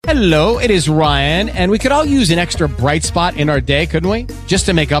Hello, it is Ryan, and we could all use an extra bright spot in our day, couldn't we? Just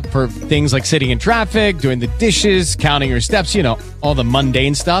to make up for things like sitting in traffic, doing the dishes, counting your steps, all the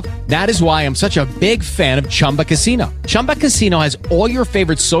mundane stuff. That is why I'm such a big fan of Chumba Casino. Chumba Casino has all your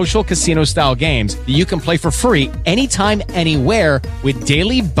favorite social casino-style games that you can play for free anytime, anywhere with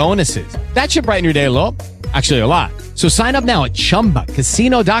daily bonuses. That should brighten your day a little. Actually, a lot. So sign up now at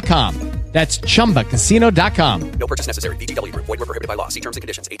ChumbaCasino.com. That's ChumbaCasino.com. No purchase necessary. VGW Group. Void where prohibited by law. See terms and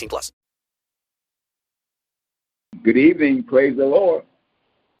conditions. 18+. Good evening. Praise the Lord.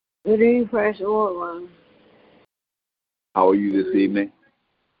 Good evening. Praise the Lord, Ron. How are you this evening?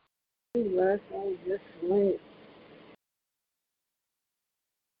 Blessed. I just went.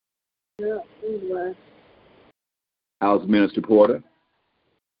 Yeah, blessed. How's Minister Porter?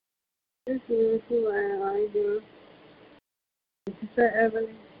 This is who I do. This is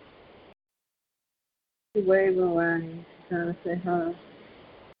Evelyn. She's waving around here. She's trying to say hi.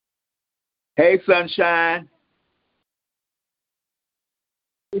 Hey, Sunshine.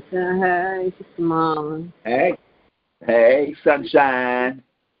 She said hi. She's smiling. Hey, Sunshine.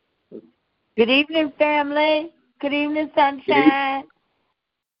 Good evening, family. Good evening, Sunshine.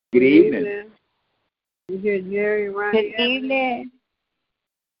 Good evening. You hear Jerry around Good here? evening.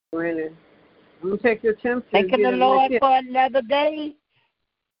 I'm going to take your temperature. Thanking the Lord for another day.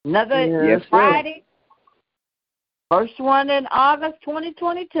 Another Yes, Friday. First one in August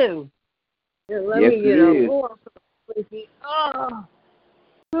 2022. Yeah, let me get a more sleepy. Oh.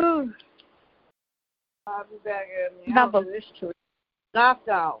 Whew. I'll be back in the house in this tree. Knocked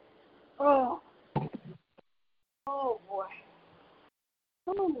out. Oh. Oh, boy.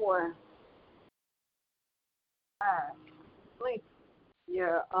 Oh, boy. All right. Sleep.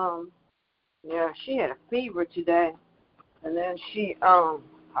 Yeah, she had a fever today. And then her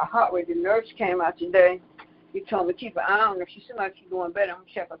heart rate, the nurse came out today. He told me to keep an eye on her. She seemed like she's doing better. I'm going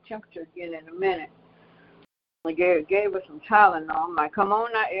to check her temperature again in a minute. I gave her some Tylenol. I'm like, come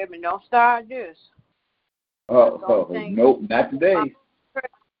on now, Edmund, don't start this. Nope, not today.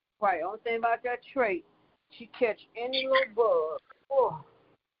 Right, only thing about that trait, she catch any little bug. Oh.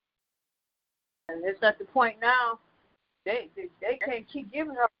 And it's at the point now, they can't keep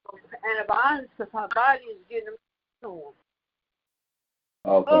giving her antibiotics because her body is getting them to them.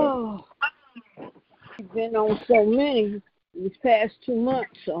 Okay. Oh. She's been on so many these past 2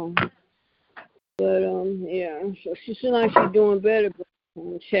 months, so. But, yeah, so she seems like she's doing better, but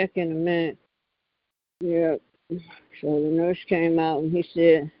I'm checking in a minute. Yeah. So the nurse came out and he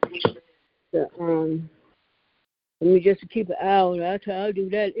said, let me just keep an eye on her. I'll do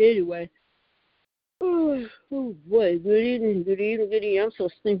that anyway. Oh, boy. Good evening. I'm so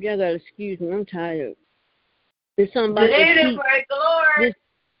sleepy. I gotta excuse me. I'm tired. There's something about Good evening, praise the Lord.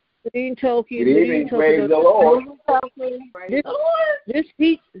 Good evening, Tokyo. Good evening, praise the Lord.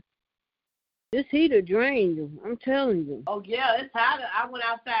 This heater drains you. I'm telling you. Oh, yeah, it's hot. I went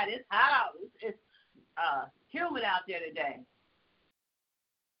outside. It's hot out. It's humid out there today.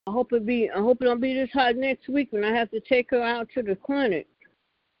 I hope it don't be this hot next week when I have to take her out to the clinic.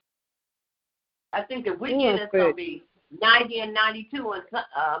 I think the weekend is going to be 90 and 92, and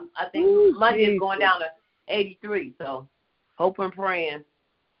I think Monday is going down to 83. So, hope and praying.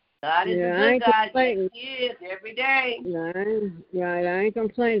 God is a good God. Yes, He is every day. I ain't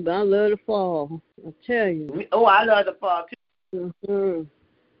complaining, but I love the fall. I tell you. Oh, I love the fall too. Mm-hmm.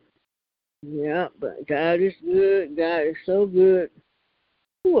 Yeah, but God is good. God is so good.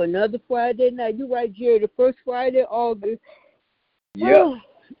 Ooh, another Friday night. You right, Jerry? The first Friday, August. Yep.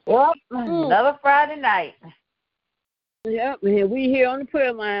 Well, another Friday night. Yep, and we here on the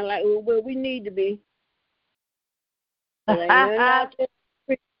prayer line like where we need to be.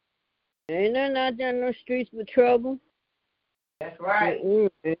 Ain't nothing out there in the streets but trouble. That's right.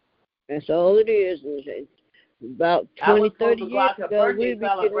 Mm-hmm. That's all it is. It's about 20, 30 years ago, we be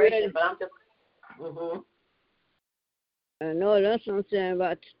getting ready. But I'm just, I know, that's what I'm saying.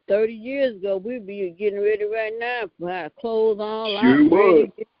 About 30 years ago, we'd be getting ready right now. Put our clothes all out.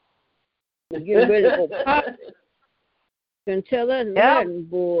 Ready. Getting ready to go pop. Couldn't tell us nothing,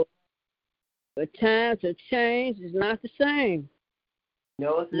 boy. But times have changed. It's not the same.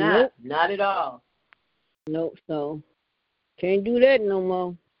 No, it's not. Nope. Not at all. Nope, so can't do that no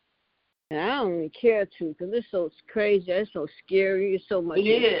more. And I don't even care to because it's so crazy. It's so scary. It's so much.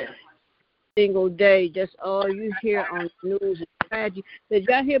 Yeah. Single day, just all you hear on the news is tragedy. Did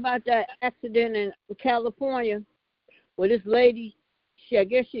y'all hear about that accident in California where this lady, I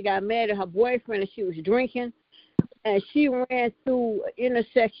guess she got mad at her boyfriend and she was drinking, and she ran through an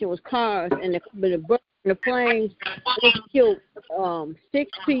intersection with cars, and the flames, it killed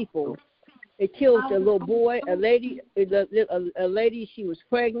 6 people. It killed a little boy, a lady. A lady. She was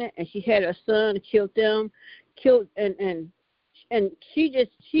pregnant and she had her son. It killed them. And she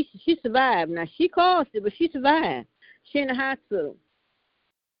survived. Now she caused it, but she survived. She in the hospital.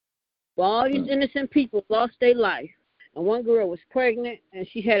 Well, all these innocent people lost their life. And one girl was pregnant and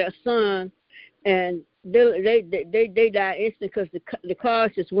she had a son, and they died instantly because the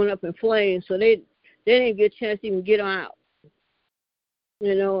cars just went up in flames. So they didn't get a chance to even get them out.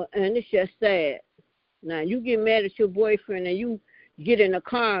 You know, and it's just sad. Now, you get mad at your boyfriend and you get in a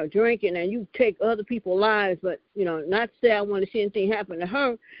car drinking and you take other people's lives, but, you know, not to say I want to see anything happen to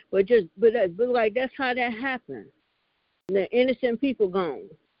her, but like that's how that happened. The innocent people gone.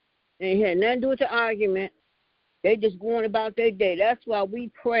 And it had nothing to do with the argument. They just going about their day. That's why we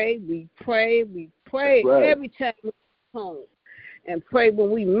pray right. Every time we come home. And pray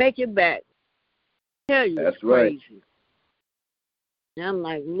when we make it back. Tell you that's it's crazy. Right. And I'm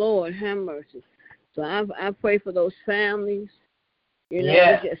like, Lord, have mercy. So I pray for those families. You know,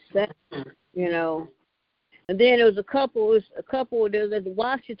 it's just sad, you know. And then there was a couple there was at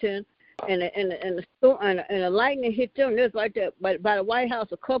Washington, and a lightning hit them. There's like that by the White House.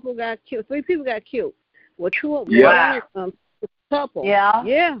 A couple got killed. 3 people got killed. Well, couple.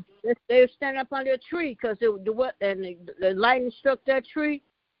 Yeah. They were standing up under a tree because the lightning struck that tree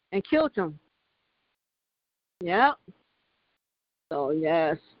and killed them. Yeah. So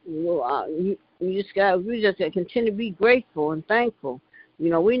yes, we just got to continue to be grateful and thankful. You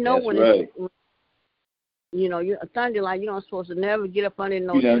know, we know you know, you're a thunderlight. You're not supposed to never get up under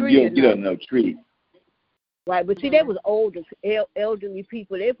no tree. You don't get under no tree. Right, but see, they was elderly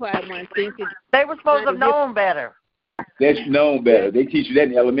people. They probably weren't thinking. They were supposed to have known better. They should known better. They teach you that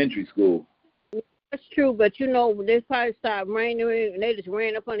in elementary school. That's true, but you know, they probably started raining and they just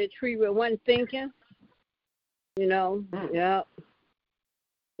ran up on the tree with one thinking. You know, yeah.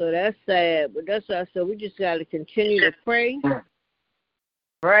 So that's sad, but that's why I said we just got to continue to pray.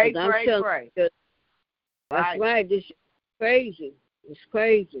 Pray. That's right. This is crazy. It's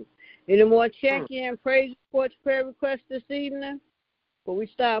crazy. Any more check-in, praise reports, prayer requests this evening before we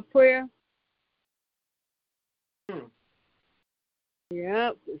start prayer?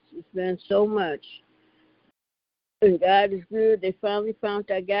 Yeah, it's been so much. And God is good. They finally found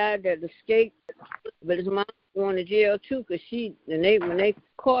that guy that escaped, but his mom going to jail too, because when they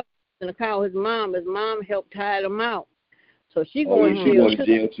caught in the car with his mom helped hide him out. So she going to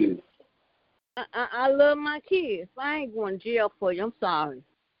jail too. I love my kids. I ain't going to jail for you. I'm sorry.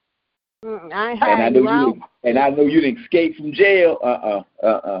 I know you didn't escape from jail.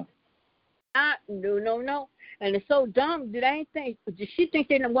 No. And it's so dumb. Did she think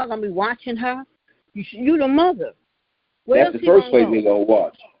they weren't going to be watching her? You the mother. That's the first place they're going to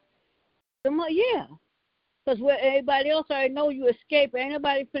watch. Yeah. Because everybody else already know you escaped. Ain't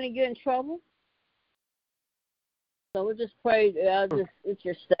nobody finna get in trouble. So we just pray. It's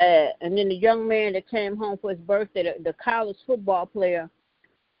just sad. And then the young man that came home for his birthday, the college football player,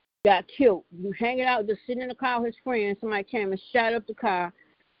 got killed. He was hanging out, just sitting in the car with his friends. Somebody came and shot up the car.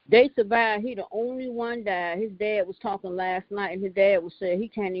 They survived. He the only one died. His dad was talking last night, and his dad was saying he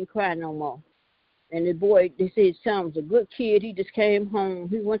can't even cry no more. And the boy, they said his son was a good kid. He just came home.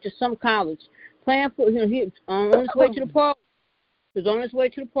 He went to some college. Playing for he was on his way to the pros. He was on his way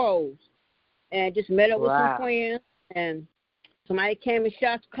to the pros. And just met up with some friends. And somebody came and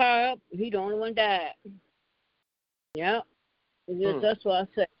shot the car up. He the only one died. Yeah. That's what I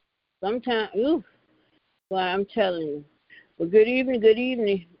say. Sometimes, well, I'm telling you. Well, good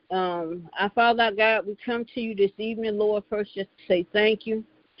evening. Our Father, our God, we come to you this evening, Lord, first just to say thank you.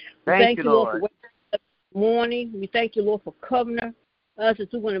 Thank you, Lord, for waking us up this morning. We thank you, Lord, for covering us as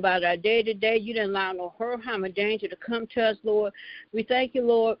we went about our day to day. You didn't allow no hurt, harm, or danger to come to us, Lord. We thank you,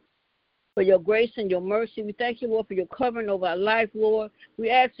 Lord, for your grace and your mercy. We thank you, Lord, for your covering over our life, Lord. We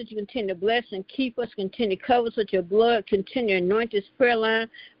ask that you continue to bless and keep us, continue to cover us with your blood, continue to anoint this prayer line,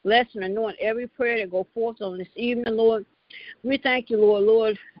 bless and anoint every prayer that go forth on this evening, Lord. We thank you, Lord.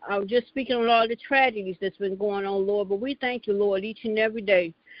 Lord, I was just speaking on all the tragedies that's been going on, Lord, but we thank you, Lord, each and every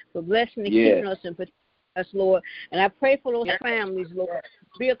day for blessing and keeping us and protecting us, Lord. And I pray for those families, Lord.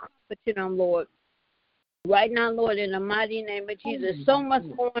 Be a comfort to them, Lord. Right now, Lord, in the mighty name of Jesus, so much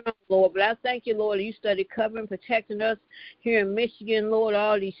going on, Lord, but I thank you, Lord, you study covering, protecting us here in Michigan, Lord,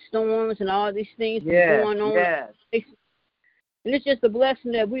 all these storms and all these things going on. Yes. And it's just a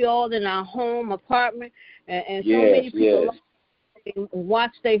blessing that we all in our home, apartment, and so many people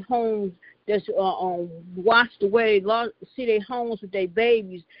watch their homes just washed away, see their homes with their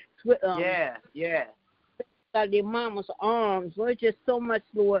babies. Out of their mama's arms. Lord, just so much,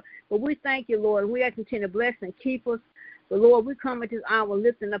 Lord. But we thank you, Lord. We ask you to continue to bless and keep us. But, Lord, we come at this hour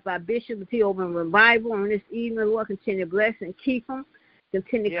lifting up our bishop as he over in revival on this evening. Lord, continue to bless and keep him.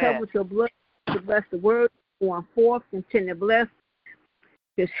 Continue to cover with your blood. To bless the word going forth. Continue to bless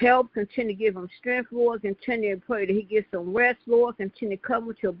his help. Continue to give him strength, Lord. Continue to pray that he gets some rest, Lord. Continue to cover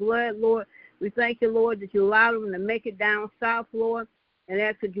with your blood, Lord. We thank you, Lord, that you allowed them to make it down south, Lord. And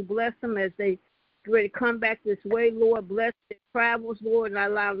ask that you bless them as they get ready to come back this way, Lord. Bless their travels, Lord, and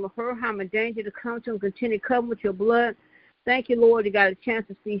allow them hurt, harm, and danger to come to them. Continue to cover with your blood. Thank you, Lord, you got a chance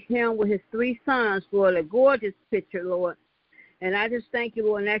to see him with his 3 sons, Lord. A gorgeous picture, Lord. And I just thank you,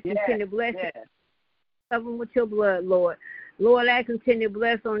 Lord, and ask you continue to bless him. Cover him with your blood, Lord. Lord, I continue to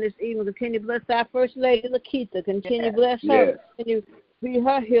bless on this evening. Continue to bless our First Lady, Lakeitha. Continue to bless her. Continue to be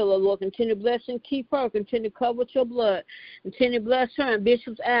her healer, Lord. Continue to bless and keep her. Continue to cover with your blood. Continue to bless her in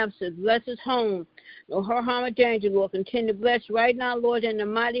Bishop's absence. Bless his home. No her harm or danger, Lord. Continue to bless right now, Lord, in the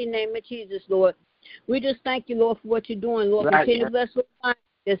mighty name of Jesus, Lord. We just thank you, Lord, for what you're doing, Lord. Continue to bless her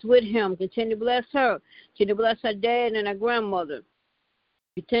that's with him. Continue to bless her. Continue to bless her dad and her grandmother.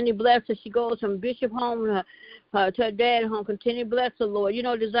 Continue to bless her. She goes from Bishop home to her dad home. Continue to bless her, Lord. You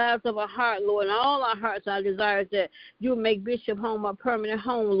know, desires of our heart, Lord. And all our hearts, our desires that you make Bishop home a permanent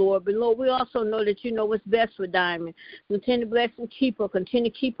home, Lord. But, Lord, we also know that you know what's best for Diamond. Continue to bless and keep her.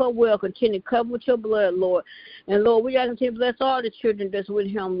 Continue to keep her well. Continue to cover with your blood, Lord. And, Lord, we got to continue to bless all the children that's with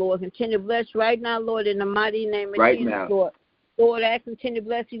him, Lord. Continue to bless right now, Lord, in the mighty name of Jesus, Lord. Lord, I continue to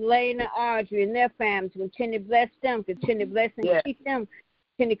bless Elaine and Audrey and their families. Continue to bless them. Continue to bless and keep them.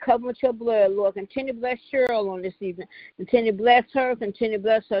 Continue to cover with your blood, Lord. Continue to bless Cheryl on this evening. Continue to bless her. Continue to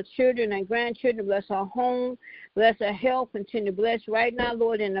bless her children and grandchildren. Bless her home. Bless her health. Continue to bless right now,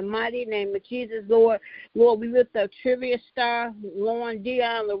 Lord, in the mighty name of Jesus, Lord. Lord, we lift up Trivia Star, Lauren,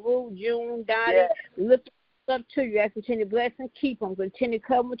 Dion, LaRue, June, Dottie. We lift up to you. I continue to bless and keep them. Continue to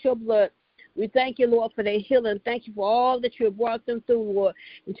cover with your blood. We thank you, Lord, for their healing. Thank you for all that you have brought them through, Lord.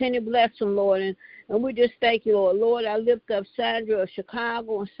 Continue to bless them, Lord. And we just thank you, Lord. Lord, I lift up Sandra of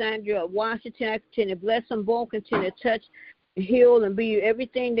Chicago and Sandra of Washington. I continue to bless them both. Continue to touch, heal, and be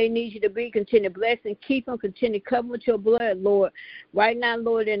everything they need you to be. Continue to bless and keep them. Continue to cover with your blood, Lord. Right now,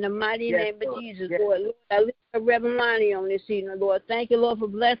 Lord, in the mighty name of Jesus, Lord. Lord, I lift up Reverend Lonnie on this evening, Lord. Thank you, Lord, for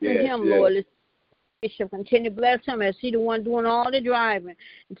blessing him, Lord. Bishop, continue to bless him as he the one doing all the driving.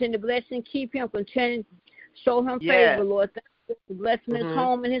 Continue to bless and keep him. Continue to show him favor, Lord. Thank you for blessing his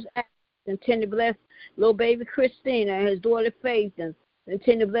home and his actions. Continue to bless little baby Christina and his daughter Faith. And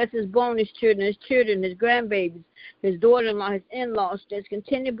continue to bless his bonus children, his grandbabies, his daughter-in-law, his in-laws. Just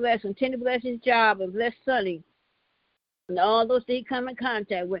continue to bless him. Continue to bless his job and bless Sonny and all those that he come in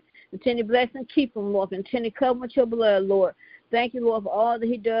contact with. Continue to bless and keep him, Lord. Continue to cover with your blood, Lord. Thank you, Lord, for all that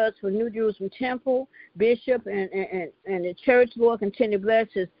he does for New Jerusalem Temple, Bishop, and the church, Lord. Continue to bless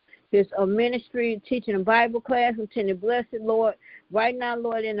his ministry, teaching a Bible class. Continue to bless it, Lord. Right now,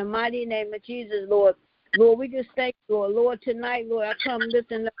 Lord, in the mighty name of Jesus, Lord. Lord, we just thank you, Lord. Lord, tonight, Lord, I come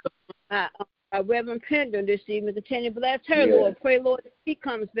lifting up Reverend Pender this evening. Continue to bless her, Lord. Pray, Lord, that she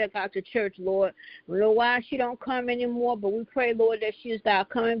comes back out to church, Lord. We don't know why she don't come anymore, but we pray, Lord, that she start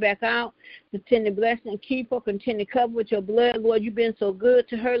coming back out. Continue to bless and keep her. Continue to cover with your blood, Lord. You've been so good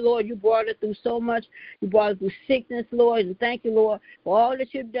to her, Lord. You brought her through so much. You brought her through sickness, Lord. And thank you, Lord, for all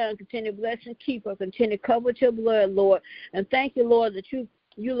that you've done. Continue to bless and keep her. Continue to cover with your blood, Lord. And thank you, Lord, that you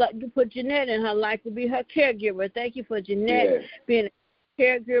put Jeanette in her life to be her caregiver. Thank you for Jeanette being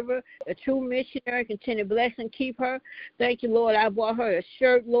caregiver, a true missionary. Continue to bless and keep her. Thank you, Lord. I bought her a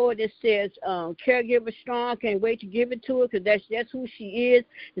shirt, Lord, that says caregiver strong. Can't wait to give it to her because that's who she is.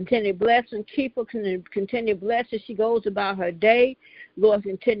 Continue to bless and keep her. Continue to bless as she goes about her day. Lord,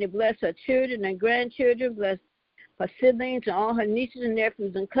 continue to bless her children and grandchildren. Bless her siblings and all her nieces and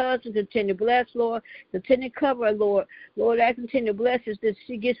nephews and cousins. Continue to bless, Lord. Continue to cover her, Lord. Lord, I continue to bless us that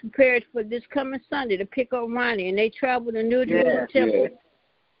she gets prepared for this coming Sunday to pick up Ronnie, and they travel to New Jerusalem Temple.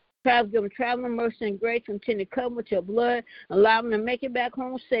 Give them traveling mercy and grace. Continue to cover with your blood. Allow them to make it back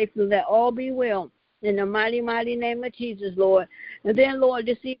home safely. Let all be well. In the mighty, mighty name of Jesus, Lord. And then, Lord,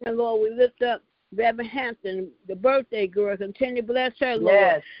 this evening, Lord, we lift up Reverend Hampton, the birthday girl. Continue to bless her,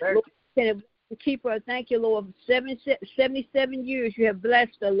 Lord. Lord, continue to keep her. Thank you, Lord. For 77 years you have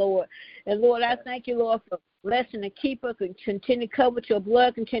blessed her, Lord. And, Lord, I thank you, Lord, for blessing and keep her. Continue to cover with your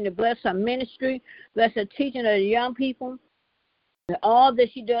blood. Continue to bless her ministry. Bless her teaching of the young people. And all that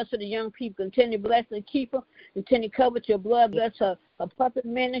she does for the young people, continue to bless and keep her. Continue to cover with your blood. Bless her puppet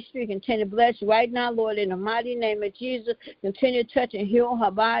ministry. Continue to bless right now, Lord, in the mighty name of Jesus. Continue to touch and heal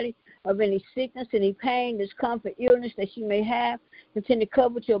her body of any sickness, any pain, discomfort, illness that she may have. Continue to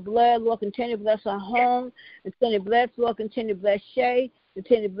cover with your blood, Lord. Continue to bless her home. Continue to bless, Lord. Continue to bless Shay.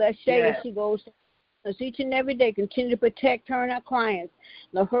 Continue to bless Shay as she goes us each and every day. Continue to protect her and our clients.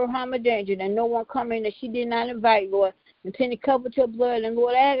 Lord, her harm or danger, that no one come in that she did not invite, Lord. Continue to cover with your blood. And,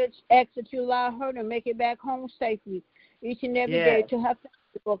 Lord, I ask that you allow her to make it back home safely each and every day to her family.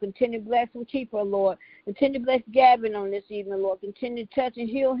 Lord, continue to bless and keep her, Lord. Continue to bless Gavin on this evening, Lord. Continue to touch and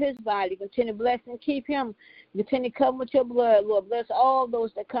heal his body. Continue to bless and keep him. Continue to cover with your blood, Lord. Bless all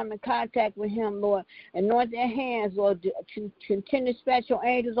those that come in contact with him, Lord. Anoint their hands, Lord. Continue to dispatch your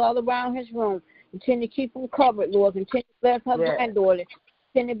angels all around his room. Continue to keep him covered, Lord. Continue to bless her granddaughter.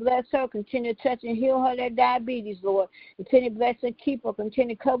 Continue to bless her. Continue to touch and heal her that diabetes, Lord. Continue to bless and keep her.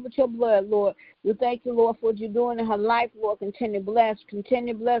 Continue to cover with your blood, Lord. We thank you, Lord, for what you're doing in her life, Lord. Continue to bless.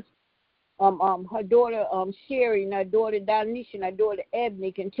 Continue to bless her daughter Sherry and her daughter Donisha and her daughter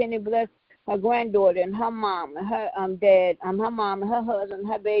Ebony. Continue to bless her granddaughter and her mom and her dad, her mom and her husband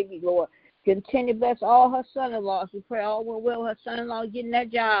and her baby, Lord. Continue to bless all her son-in-laws. We pray all went well her son-in-law getting that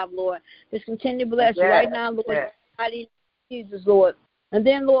job, Lord. Just continue to bless right now, Lord. Jesus, Lord. And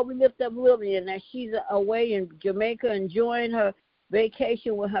then, Lord, we lift up Lillian as she's away in Jamaica enjoying her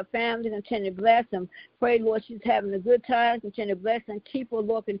vacation with her family. Continue to bless them. Pray, Lord, she's having a good time. Continue to bless and keep her,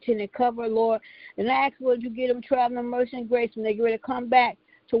 Lord. Continue to cover her, Lord. And I ask, Lord, you give them traveling mercy and grace when they get ready to come back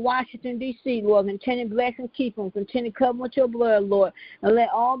to Washington, D.C., Lord. Continue to bless and keep them. Continue to cover with your blood, Lord. And let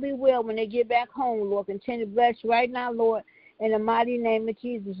all be well when they get back home, Lord. Continue to bless right now, Lord, in the mighty name of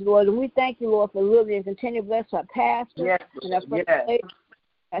Jesus, Lord. And we thank you, Lord, for Lillian. Continue to bless our pastor and our first lady,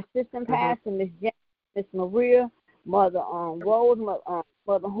 assistant pastor, Miss James, Miss Maria, Mother Rose,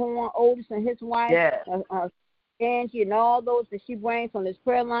 Mother Horn, Otis and his wife, Angie, and all those that she brings on this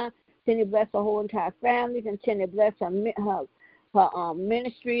prayer line. Continue to bless her whole entire family. Continue to bless her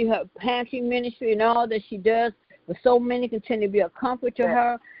ministry, her pantry ministry, and all that she does. For so many, continue to be a comfort to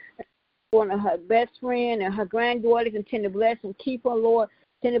her. One of her best friend and her granddaughter, continue to bless and keep her, Lord.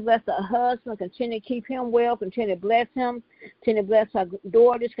 Continue to bless her husband. Continue to keep him well. Continue to bless him. Continue to bless her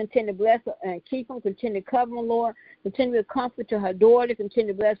daughters. Continue to bless her and keep them. Continue to cover them, Lord. Continue to comfort to her daughter.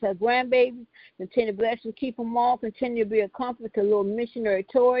 Continue to bless her grandbabies. Continue to bless and keep them all. Continue to be a comfort to little missionary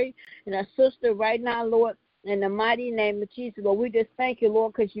Tori and her sister right now, Lord. In the mighty name of Jesus, Lord, we just thank you,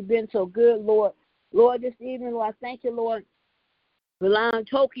 Lord, because you've been so good, Lord. Lord, this evening, Lord, I thank you, Lord, for allowing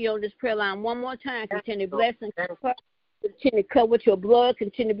Tokyo on this prayer line one more time. Continue to bless and keep her. Continue to cover with your blood.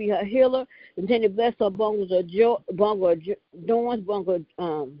 Continue to be her healer. Continue to bless her bungles of Dorns.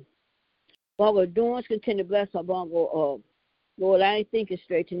 Continue to bless her bungle of Lord, I ain't thinking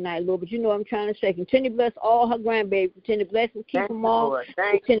straight tonight, Lord, but you know what I'm trying to say. Continue to bless all her grandbabies. Continue to bless and keep them all.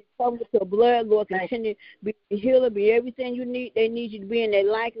 Continue to cover with your blood, Lord. Continue to be a healer, be everything you need. They need you to be in their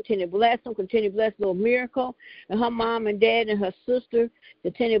life. Continue to bless them. Continue to bless little Miracle and her mom and dad and her sister.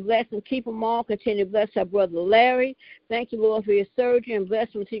 Continue to bless and keep them all. Continue to bless her brother Larry. Thank you, Lord, for your surgery and bless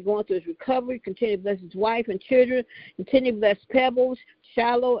him as he's going through his recovery. Continue to bless his wife and children. Continue to bless Pebbles,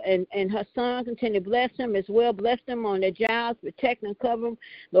 Shiloh, and her son. Continue to bless them as well. Bless them on their jobs. Protect and cover them.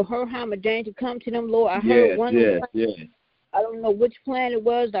 Lord, her harm or danger come to them, Lord. I heard I don't know which plan it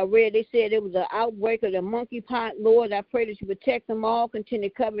was. I read they said it was an outbreak of the monkeypox, Lord. I pray that you protect them all. Continue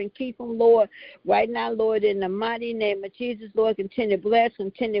to cover and keep them, Lord. Right now, Lord, in the mighty name of Jesus, Lord, continue to bless.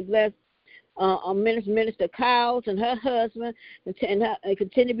 Continue to bless Minister Kyles and her husband, and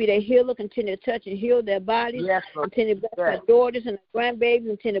continue to be their healer, continue to touch and heal their bodies, continue to bless her daughters and her grandbabies,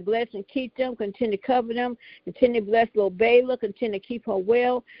 continue to bless and keep them, continue to cover them, continue to bless little Bayla, continue to keep her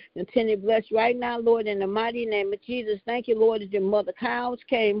well, continue to bless right now, Lord, in the mighty name of Jesus. Thank you, Lord, that your mother Kyles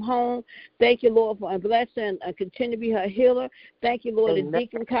came home. Thank you, Lord, for blessing and continue to be her healer. Thank you, Lord, that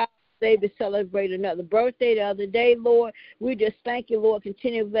Deacon Kyles to celebrate another birthday the other day, Lord. We just thank you, Lord.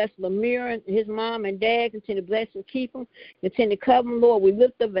 Continue to bless Lemire and his mom and dad. Continue to bless and keep them. Continue to cover them, Lord. We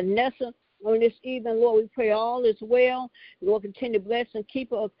lift up Vanessa on this evening, Lord. We pray all is well. Lord, continue to bless and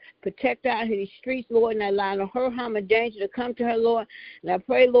keep her, protect her out in these streets, Lord, and allow her harm and danger to come to her, Lord. And I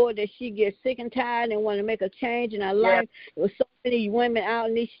pray, Lord, that she gets sick and tired and want to make a change in her life. There were so many women out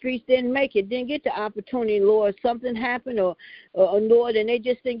in these streets didn't make it, didn't get the opportunity, Lord. Something happened or Lord, and they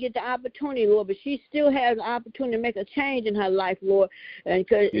just didn't get the opportunity, Lord. But she still has the opportunity to make a change in her life, Lord, and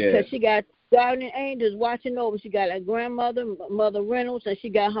because she got guardian angels watching over. She got her grandmother, Mother Reynolds, and she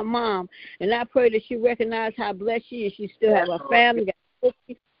got her mom. And I pray that she recognize how blessed she is. She still have her family, got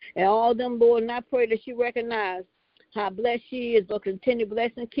and all them, Lord. And I pray that she recognize how blessed she is. Lord, continue to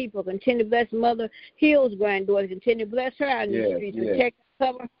bless and keep her. Continue to bless Mother Hill's granddaughter. Continue to bless her out in the streets. Protect and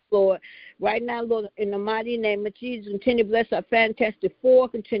cover her, Lord. Right now, Lord, in the mighty name of Jesus, continue to bless our Fantastic Four.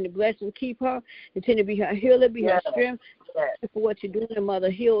 Continue to bless and keep her. Continue to be her healer, be her strength. For what you're doing in Mother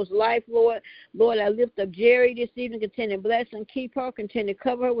Hill's life, Lord. Lord, I lift up Jerry this evening. Continue to bless and keep her. Continue to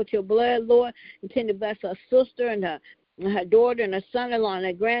cover her with your blood, Lord. Continue to bless her sister and her daughter and her son-in-law and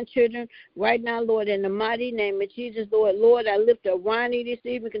her grandchildren. Right now, Lord, in the mighty name of Jesus, Lord. Lord, I lift up Ronnie this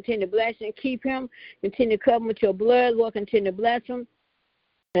evening. Continue to bless and keep him. Continue to cover him with your blood, Lord. Continue to bless him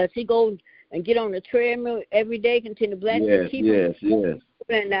as he goes and get on the treadmill every day. Continue to bless and keep him.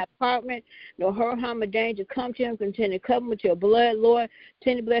 In that apartment, no hurt, harm, or danger come to him. Continue to cover with your blood, Lord.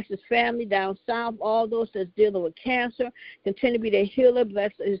 Continue to bless his family down south, all those that's dealing with cancer. Continue to be their healer.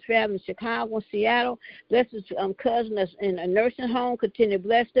 Bless his family in Chicago and Seattle. Bless his cousin that's in a nursing home. Continue to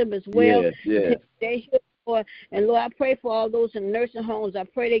bless them as well. They heal, Lord. And Lord, I pray for all those in nursing homes. I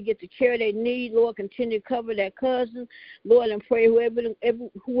pray they get the care they need, Lord. Continue to cover that cousin, Lord, and pray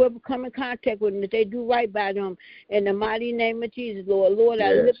whoever come in contact with them, that they do right by them. In the mighty name of Jesus, Lord. Lord,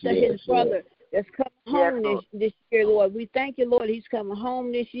 I lift up his brother that's coming home this year, Lord. We thank you, Lord. He's coming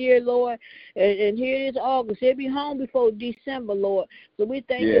home this year, Lord. And here it is August. He'll be home before December, Lord. So we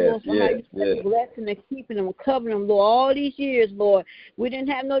thank you, Lord, for how you're blessing and keeping him and covering him, Lord, all these years, Lord. We didn't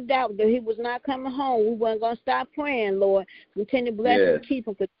have no doubt that he was not coming home. We weren't going to stop praying, Lord. Continue to bless and keep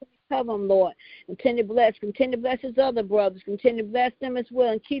him. Continue to cover him, Lord. Continue to bless his other brothers. Continue to bless them as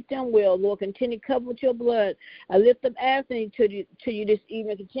well and keep them well, Lord. Continue to cover with your blood. I lift up Anthony to you this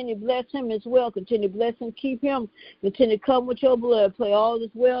evening. Continue to bless him as well. Continue to bless and keep him. Continue to cover with your blood. Play all this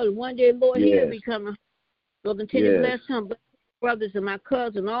well. And one day, Lord, he'll be coming. Lord, continue to bless him. Bless my brothers and my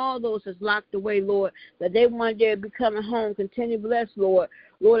cousins, all those that's locked away, Lord, that they one day will be coming home. Continue to bless, Lord.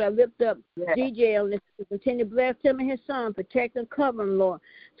 Lord, I lift up DJ on this. Continue to bless him and his son. Protect and cover him, Lord.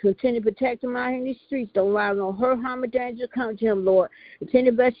 Continue to protect him out in these streets. Don't allow no hurt, harm, or danger to come to him, Lord.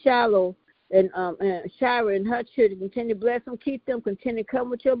 Continue to bless Shiloh and Shira and her children. Continue to bless them, keep them. Continue to come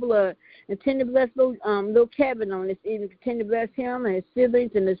with your blood. Continue to bless little Kevin on this evening. Continue to bless him and his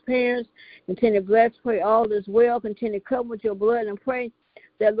siblings and his parents. Continue to bless, pray all is well. Continue to come with your blood and pray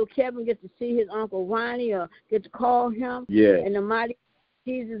that little Kevin gets to see his Uncle Ronnie or get to call him. In the mighty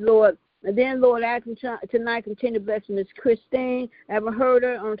Jesus, Lord. And then, Lord, I ask him tonight, continue to bless Miss Christine. I haven't heard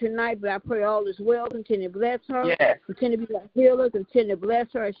her on tonight, but I pray all is well. Continue to bless her. Continue to be a healer. Continue to bless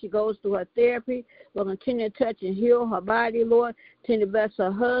her as she goes through her therapy. Lord, continue to touch and heal her body, Lord. Continue to bless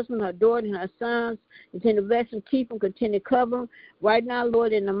her husband, her daughter, and her sons. Continue to bless and keep them. Continue to cover them. Right now,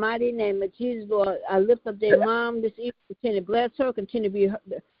 Lord, in the mighty name of Jesus, Lord, I lift up their mom this evening. Continue to bless her. Continue to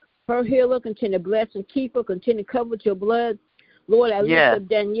be her healer. Continue to bless and keep her. Continue to cover with your blood. Lord, I lift up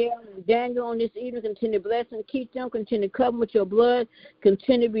Danielle and Daniel on this evening. Continue to bless and keep them. Continue to cover with your blood.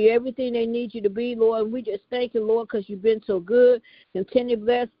 Continue to be everything they need you to be, Lord. And we just thank you, Lord, because you've been so good. Continue to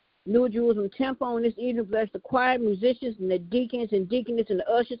bless New Jerusalem Temple on this evening. Bless the choir musicians and the deacons and deaconess and the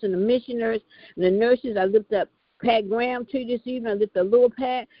ushers and the missionaries and the nurses. I lift up Pat Graham to you this evening. I lift up Little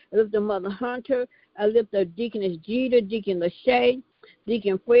Pat. I lift up Mother Hunter. I lift up Deaconess Jeter, Deacon Lachey,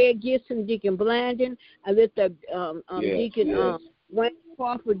 Deacon Fred Gibson, Deacon Blandon. I lift up Deacon Wayne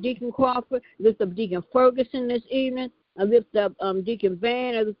Crawford, Deacon Crawford. I lift up Deacon Ferguson this evening. I lift up Deacon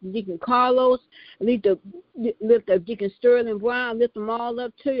Van. I lift up Deacon Carlos. I lift up Deacon Sterling Brown. I lift them all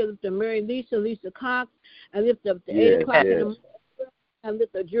up to you. I lift up Mary Lisa Cox. I lift up the 8 o'clock in the morning. I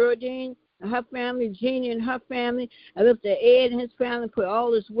lift up Geraldine and her family, Jeannie and her family. I lift up Ed and his family. Pray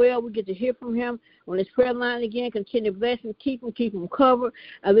all is well. We get to hear from him on his prayer line again. Continue to bless him, keep him covered.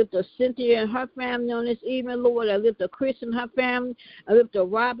 I lift up Cynthia and her family on this evening, Lord. I lift up Chris and her family. I lift up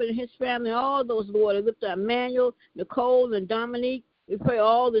Robert and his family, all those, Lord. I lift up Emmanuel, Nicole, and Dominique. We pray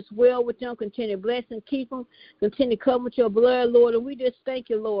all is well with them. Continue to bless and keep them. Continue to cover with your blood, Lord. And we just thank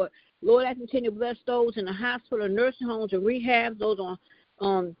you, Lord. Lord, I continue to bless those in the hospital, nursing homes, and rehabs, those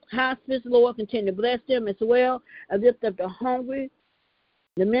on hospice, Lord. Continue to bless them as well. I lift up the hungry,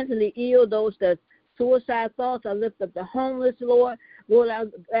 the mentally ill, those that suicide thoughts. I lift up the homeless, Lord. Lord, I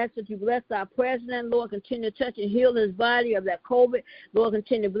ask that you bless our president, Lord. Continue to touch and heal his body of that COVID. Lord,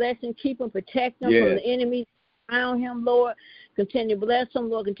 continue to bless him, keep him, protect him from the enemies around him, Lord. Continue to bless him,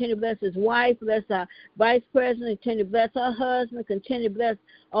 Lord. Continue to bless his wife. Bless our vice president. Continue to bless her husband. Continue to bless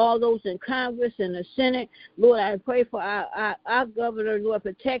all those in Congress and the Senate. Lord, I pray for our governor, Lord.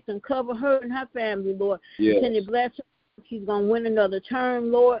 Protect and cover her and her family, Lord. Continue to bless her. She's going to win another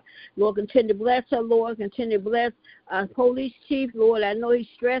term, Lord. Lord, continue to bless her, Lord. Continue to bless our police chief, Lord. I know he's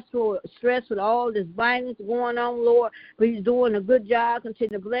stressed with all this violence going on, Lord, but he's doing a good job.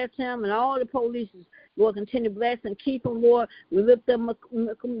 Continue to bless him and all the police, Lord, continue to bless and keep him, Lord. We lift up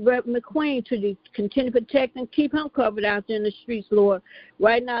McQueen to continue to protect and keep him covered out there in the streets, Lord.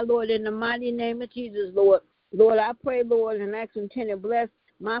 Right now, Lord, in the mighty name of Jesus, Lord. Lord, I pray, Lord, and I continue to bless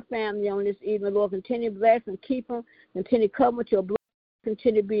my family on this evening, Lord. Continue to bless and keep them. Continue to cover with your blood.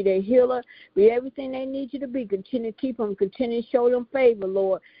 Continue to be their healer. Be everything they need you to be. Continue to keep them. Continue to show them favor,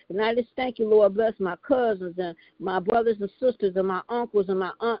 Lord. And I just thank you, Lord. Bless my cousins and my brothers and sisters and my uncles and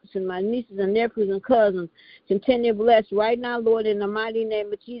my aunts and my nieces and nephews and cousins. Continue to bless right now, Lord, in the mighty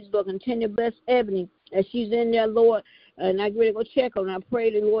name of Jesus, Lord. Continue to bless Ebony as she's in there, Lord. And I really go check on her. I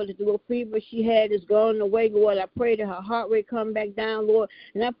pray the Lord that the little fever she had is going away, Lord. I pray that her heart rate come back down, Lord.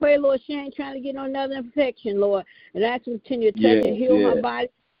 And I pray, Lord, she ain't trying to get another infection, Lord. And I continue to touch and heal her body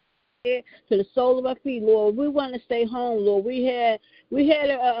to the sole of her feet, Lord. We want to stay home, Lord. We had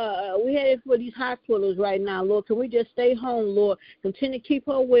it for these hospitals right now, Lord. Can we just stay home, Lord? Continue to keep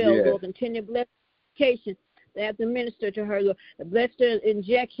her well, Lord. Continue to bless education. They have to minister to her, Lord. Bless her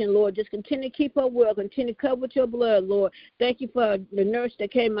injection, Lord. Just continue to keep her well. Continue to cover with your blood, Lord. Thank you for the nurse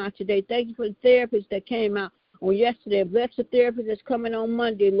that came out today. Thank you for the therapist that came out on yesterday. Bless the therapist that's coming on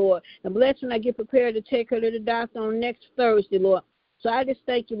Monday, Lord. And bless when I get prepared to take her to the doctor on next Thursday, Lord. So I just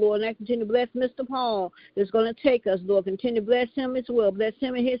thank you, Lord, and I continue to bless Mr. Paul that's going to take us, Lord. Continue to bless him as well. Bless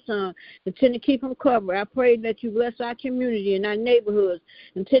him and his son. Continue to keep him covered. I pray that you bless our community and our neighborhoods.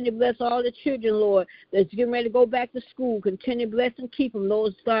 Continue to bless all the children, Lord, that's getting ready to go back to school. Continue to bless and keep them,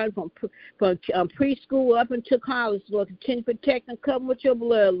 those starting from preschool up into college, Lord. Continue to protect and cover with your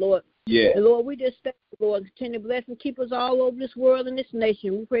blood, Lord. And Lord, we just thank you, Lord. Continue to bless and keep us all over this world and this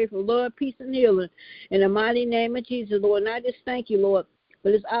nation. We pray for love, peace, and healing in the mighty name of Jesus, Lord. And I just thank you, Lord,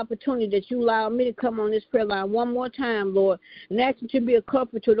 for this opportunity that you allow me to come on this prayer line one more time, Lord, and ask you to be a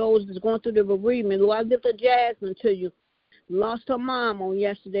comfort to those that's going through the bereavement. Lord, I lift up Jasmine to you. Lost her mom on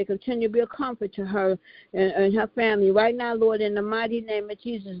yesterday. Continue to be a comfort to her and her family. Right now, Lord, in the mighty name of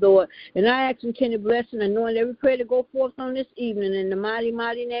Jesus, Lord. And I ask you to bless and anoint every prayer to go forth on this evening in the mighty,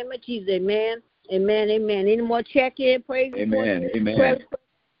 mighty name of Jesus. Amen. Amen. Amen. Any more check-in, praise? Amen. Amen.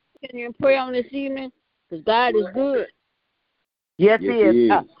 Pray on this evening because God is good. Yes, He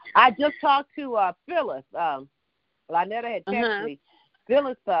is. I just talked to Phyllis. Lynetta had texted me.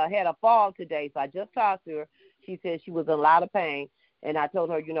 Phyllis had a fall today, so I just talked to her. She said she was in a lot of pain, and I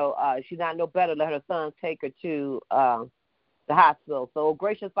told her, she's not no better. Let her son take her to the hospital. So,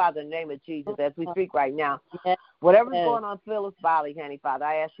 gracious Father, in the name of Jesus, as we speak right now, whatever's going on Phyllis' body, honey, Father,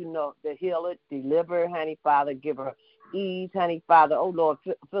 I ask you to heal it, deliver her, honey, Father, give her ease, honey, Father. Oh, Lord,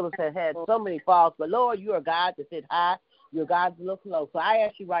 Phyllis has had so many falls, but, Lord, you are God that sit high. Your God look low. So I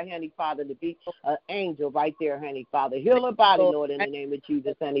ask you right, honey, Father, to be an angel right there, honey, Father. Heal her body, Lord, in the name of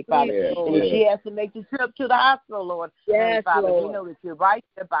Jesus, honey, Father. And if she has to make the trip to the hospital, Lord, honey, Father, we know that you're right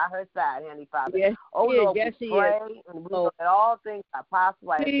there by her side, honey, Father. Lord, we pray and we know that all things are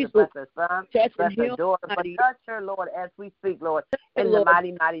possible. I ask you to bless her son, bless her daughter, but touch her, Lord, as we speak, Lord, in the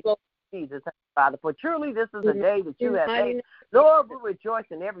mighty, mighty name of Jesus, Father. For truly this is a day that you have made. Lord, we rejoice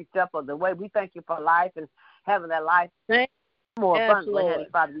in every step of the way. We thank you for life and having that life more abundantly, honey,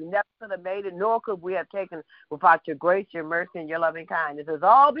 Father. We never could have made it, nor could we have taken without your grace, your mercy, and your loving kindness. It's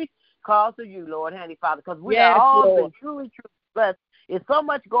all because of you, Lord, honey, Father, because we are all been truly, truly blessed. There's so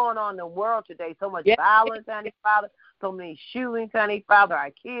much going on in the world today, so much violence, honey, Father, so many shootings, honey, Father,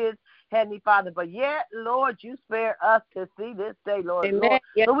 our kids, honey, Father, but yet, Lord, you spare us to see this day, Lord.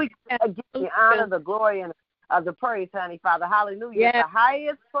 So we give the honor, the glory, and the praise, honey, Father. Hallelujah. It's the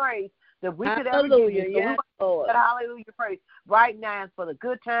highest praise that we could ever give you. So we hallelujah praise right now for the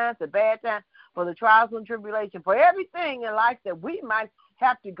good times, the bad times, for the trials and tribulation, for everything in life that we might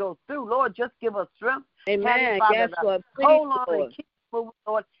have to go through. Lord, just give us strength. Amen. Yes, Lord. Hold on and keep moving,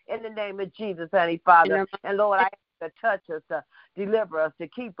 Lord, in the name of Jesus, honey, Father. And Lord, I ask you to touch us, to deliver us, to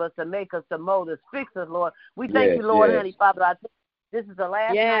keep us, to make us, to mold us, fix us, Lord. We thank you, Lord, honey, Father. I think this is the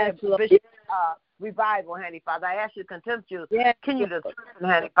last night of Bishop revival, honey, Father. I ask you to continue to strengthen,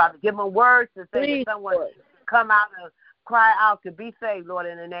 honey, Father. Give them words to say to someone come out and cry out to be saved, Lord,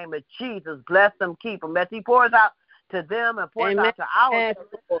 in the name of Jesus. Bless them, keep them. As he pours out to them and pours out to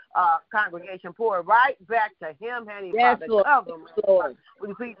our congregation, pour right back to him, honey, Father. Cover them, Lord.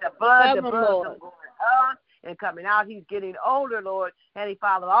 We plead the blood of going on and coming out. He's getting older, Lord, honey,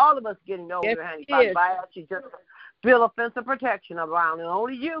 Father. All of us getting older, honey, Father. I ask you just build a fence of protection around, and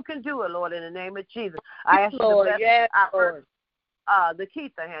only you can do it, Lord, in the name of Jesus. I ask you to bless the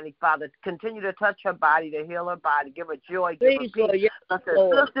Keitha, honey, Father. Continue to touch her body, to heal her body, give her joy, give her peace. Bless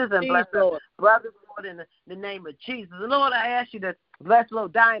her sisters and bless her brothers, Lord, in the name of Jesus. And Lord, I ask you to Bless little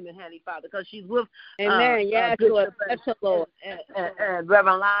Diamond, honey, Father, because she's with Amen. Yes, Lord. Bless her, Lord. And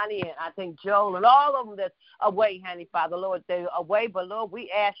Reverend Lonnie and I think Joel and all of them that's away, honey, Father, Lord, they're away, but Lord,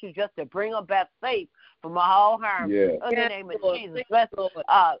 we ask you just to bring them back safe from all harm. Yeah. In the name of Jesus. Bless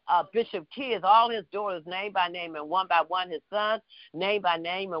Bishop Kids, all his daughters, name by name and one by one, his sons, name by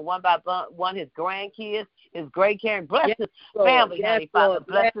name and one by one, his grandkids, his great-grandkids. Bless his family, honey, Father.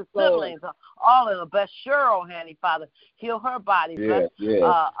 Bless his siblings, all of them. Bless Cheryl, honey, Father. Heal her body. Bless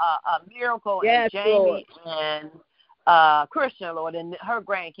Miracle and Jamie and Christian, Lord, and her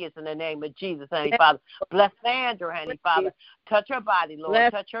grandkids in the name of Jesus, honey, Father. Bless Sandra, honey, Father. Touch her body,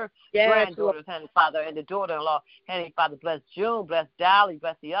 Lord. Touch her granddaughters, honey, Father, and the daughter-in-law, honey, Father. Bless June. Bless Dolly.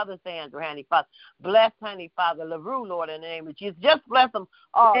 Bless the other Sandra, honey, Father. Bless, honey, Father, LaRue, Lord, in the name of Jesus. Just bless them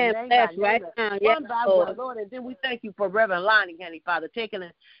all, name by name, one by one, Lord. And then we thank you for Reverend Lonnie, honey, Father, taking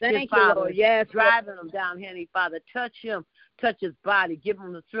his father, driving him down, honey, Father. Touch him. Touch his body, give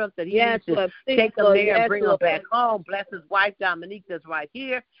him the strength that he needs to take him there and bring him back home. Bless his wife, Dominique, that's right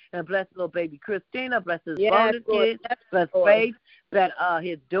here. And bless little baby Christina. Bless his bonus kids. Bless Faith. Bless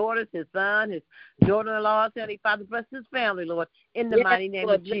his daughters, his son, his daughter-in-law, honey, Father. Bless his family, Lord, in the mighty name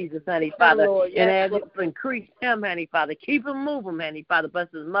of Jesus, honey, Father. And as you increase him, honey, Father, keep him moving, honey, Father. Bless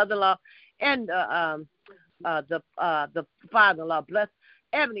his mother-in-law and the father-in-law. Bless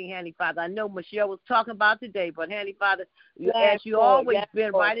Ebony, honey, Father. I know Michelle was talking about today, but, honey, Father, as you always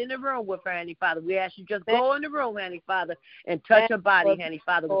been right in the room with her, honey, Father. We ask you just go in the room, honey, Father, and touch her body, honey,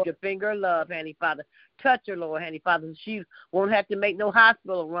 Father, with your finger of love, honey, Father. Touch her, Lord, honey, Father. She won't have to make no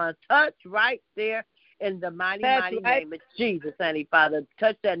hospital runs. Touch right there in the mighty name of Jesus, honey, Father.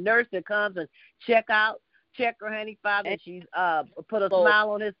 Touch that nurse that comes and check her, honey, Father. She's put a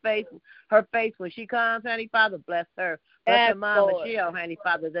smile on her face when she comes, honey, Father. Bless her. Bless her mom, Michelle, honey,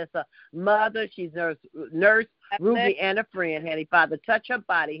 Father. That's a mother. She's nurse Ruby, and a friend, honey, Father. Touch her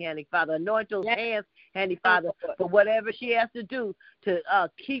body, honey, Father. Anoint those hands, honey, Father, for whatever she has to do to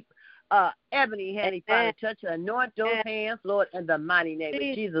keep Ebony, honey, Father. Touch her. Anoint those hands, Lord, in the mighty name of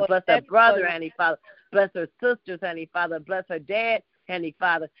Jesus. Bless her brother, honey, Father. Bless her sisters, honey, Father. Bless her dad, honey,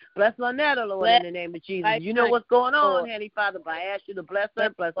 Father. Bless Lynetta, Lord, in the name of Jesus. You know what's going on, honey, Father, but I ask you to bless her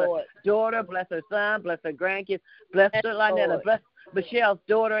daughter, bless her son, bless her grandkids, bless her Lynetta, bless Michelle's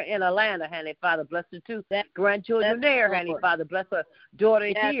daughter in Atlanta, honey, Father. Bless her two grandchildren there, honey, Father. Bless her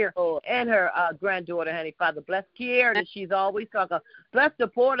daughter here and her granddaughter, honey, Father. Bless Kiera that she's always talking. Bless the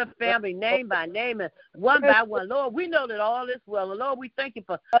Porter family name by name and one by one. Lord, we know that all is well. And Lord, we thank you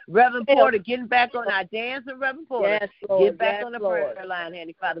for Reverend Porter getting back on our dance and Reverend Porter. Get back on the prayer line,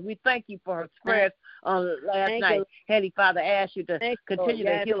 honey, Father. We thank you for her prayers on last night. Honey, Father, I ask you to continue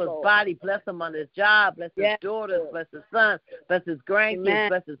to heal his body. Bless him on his job. Bless his daughters. Bless his son. Bless his grandkids,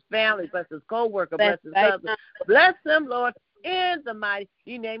 bless his family, bless his co-worker, bless his husband. Bless him, Lord, in the mighty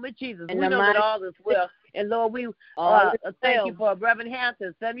name of Jesus. We know that all is well. And, Lord, we thank you for Reverend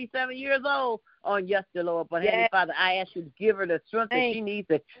Hampton, 77 years old on yesterday, Lord. But, Heavenly Father, I ask you to give her the strength that she needs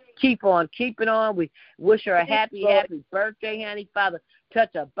to keep on keeping on. We wish her a happy birthday, honey, Father. Touch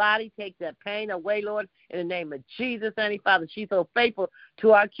her body, take that pain away, Lord, in the name of Jesus, honey, Father. She's so faithful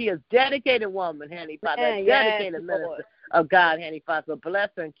to our kids. Dedicated woman, honey, Father. Dedicated minister of God, honey, Father. So bless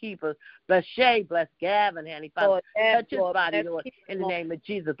her and keep her. Bless Shay, bless Gavin, honey, Father. Touch his body, Lord, in the name of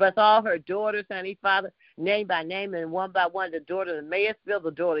Jesus. Bless all her daughters, honey, Father, name by name and one by one. The daughter in Mayersville,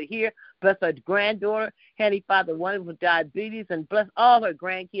 the daughter here. Bless her granddaughter, honey, Father, one with diabetes. And bless all her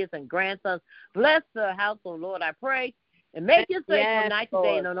grandkids and grandsons. Bless her household, Lord, I pray. And make it safe from night to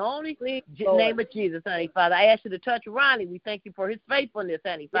day in the only name of Jesus, honey, Father. I ask you to touch Ronnie. We thank you for his faithfulness,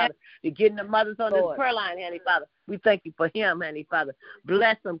 honey, Father, to getting the mothers on this prayer line, honey, Father. We thank you for him, honey, Father.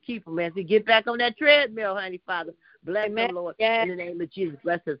 Bless him, keep him as he get back on that treadmill, honey, Father. Bless him, Lord, in the name of Jesus.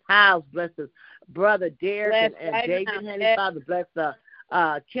 Bless his house. Bless his brother, Derek, and David, honey, Father. Bless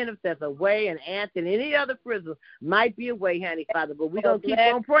Kenneth that's away, and Anthony, any other prison might be away, honey, Father. But we're going to keep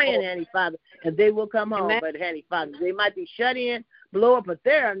on praying, honey, Father, and they will come home. But, honey, Father, they might be shut in, Lord, but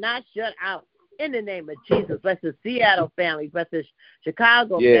they are not shut out. In the name of Jesus, bless the Seattle family, bless the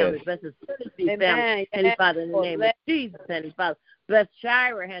Chicago family, bless the Tennessee family, honey, Father, in the name of Jesus, honey, Father. Bless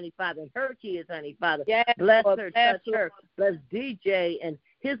Shira, honey, Father, and her kids, honey, Father. Bless her, touch her. Bless DJ and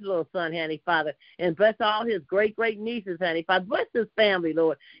his little son, honey, Father, and bless all his great-great-nieces, honey, Father. Bless his family,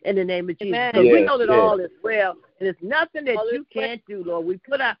 Lord, in the name of Jesus. Because we know that all is well, and it's nothing that you can't do, Lord. We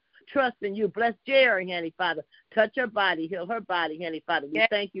put our trust in you. Bless Jerry, honey, Father. Touch her body, heal her body, honey, Father. We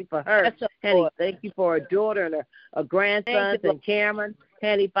thank you for her, honey. Thank you for her daughter and her grandsons and Cameron,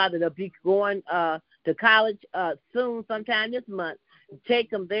 honey, Father. They'll be going to college soon, sometime this month. Take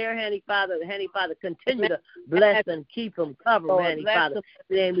them there, Heavenly Father. Heavenly Father, continue to bless and keep them, cover them, Heavenly Father. In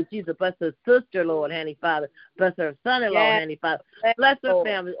the name of Jesus, bless her sister, Lord, Heavenly Father. Bless her son-in-law, Heavenly Father. Bless her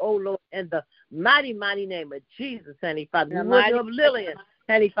family, oh Lord, in the mighty, mighty name of Jesus, Heavenly Father. The widow of Lillian,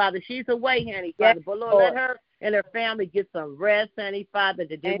 Heavenly Father, she's away, Heavenly Father. But Lord, let her and her family get some rest, Heavenly Father,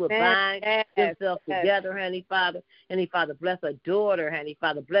 that they will bind themselves together, Heavenly Father. Heavenly Father, bless her daughter, Heavenly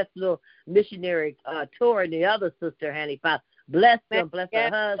Father. Bless little missionary Tori and the other sister, Heavenly Father. Bless them, bless her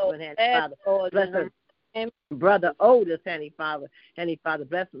husband, Heavenly Father. Bless her brother Otis, Heavenly Father. Heavenly Father,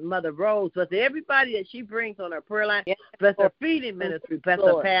 bless Mother Rose. Bless everybody that she brings on her prayer line. Bless her feeding ministry. Bless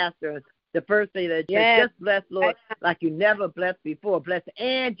her pastor. The first thing that just bless, Lord, like you never blessed before. Bless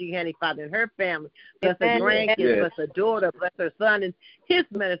Angie, Heavenly Father, and her family. Bless her grandkids, bless her daughter, bless her son and his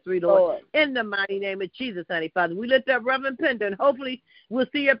ministry, Lord. In the mighty name of Jesus, Heavenly Father. We lift up Reverend Pender, and hopefully we'll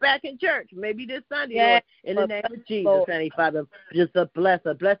see her back in church, maybe this Sunday, Lord. In the name of Jesus, Heavenly Father. Just a bless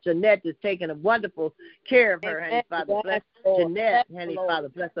her. Bless Jeanette, that's taking a wonderful care of her, Heavenly Father. Bless Jeanette, Heavenly Father.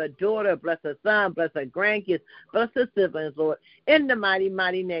 Bless her daughter, bless her son, bless her grandkids, bless her siblings, Lord. In the mighty,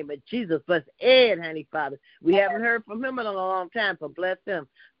 mighty name of Jesus. Bless Ed, Heavenly Father. We haven't heard from him in a long time, so bless him.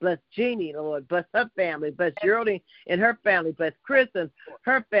 Bless Jeannie, Lord. Bless her family. Bless Geraldine and her family. Bless Chris and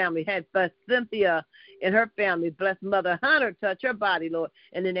her family. Bless Cynthia and her family. Bless Mother Hunter. Touch her body, Lord,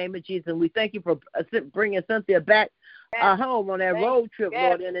 in the name of Jesus. And we thank you for bringing Cynthia back home on that road trip,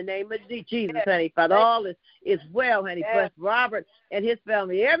 Lord, in the name of Jesus, Honey Father. All is well, honey. Bless Robert and his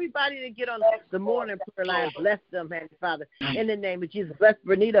family. Everybody that get on the morning prayer line, bless them, honey Father, in the name of Jesus. Bless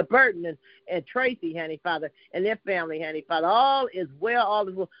Bernita Burton and Tracy, honey Father, and their family, honey Father. All is well, all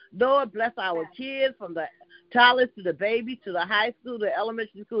is well. Lord, bless our kids from the toddlers to the babies, to the high school, the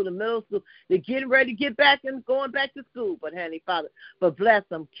elementary school, the middle school. They're getting ready to get back and going back to school. But, honey, Father, but bless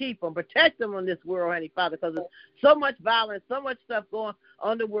them, keep them, protect them in this world, honey, Father, because there's so much violence, so much stuff going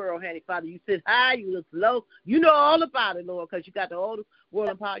on in the world, honey, Father. You sit high, you look low. You know all about it, Lord, because you got the whole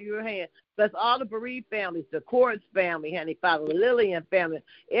world in power of your hand. Bless all the bereaved families, the Courts family, honey, Father, the Lillian family.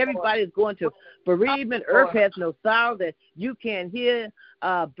 Everybody is going to bereavement. Earth has no sorrow that you can hear.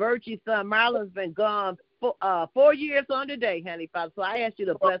 Bertie's son Marlon's been gone 4 years on today, honey, Father. So I ask you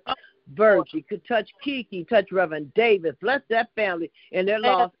to bless Virgie, could touch Kiki, touch Reverend David. Bless that family and their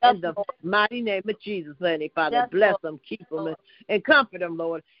loss in the mighty name of Jesus, honey, Father. Bless them, keep them, and comfort them,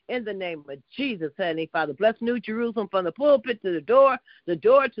 Lord, in the name of Jesus, honey, Father. Bless New Jerusalem from the pulpit to the door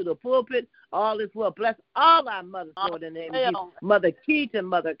to the pulpit. All is well. Bless all our mothers, Lord, in the name of Jesus. Mother Keaton,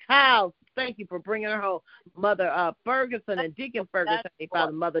 Mother Kyle, thank you for bringing her home. Mother Ferguson and Deacon Ferguson,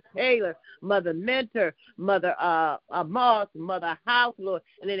 Father. Mother Taylor, Mother Mentor, Mother Moss, Mother House, Lord,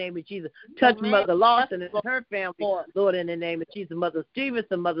 in the name of Jesus. Touch Mother Lawson and her family, Lord, in the name of Jesus. Mother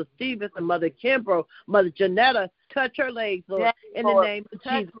Stevenson, Mother Kimbrough, Mother Janetta, touch her legs, Lord, in the name of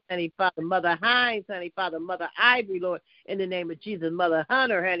Jesus, honey, Father. Mother Hines, honey, Father. Mother Ivory, Lord, in the name of Jesus. Mother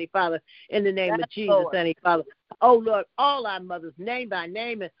Hunter, honey, Father, in the name of Jesus, honey, Father. Oh, Lord, all our mothers, name by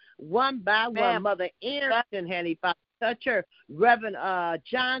name and one by one. Mother Anderson, honey, Father. Touch her. Reverend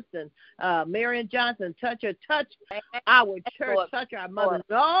Johnson, Marion Johnson, touch her. Touch our church. Touch our mothers.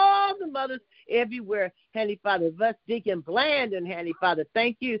 All the mothers everywhere, honey, Father. Bless Deacon Blandon, honey, Father.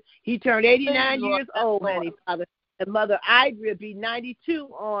 Thank you. He turned 89 years old, honey, Father. And Mother Ivory will be 92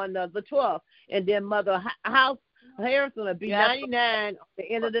 on the 12th. And then Mother House Harrison will be 99 at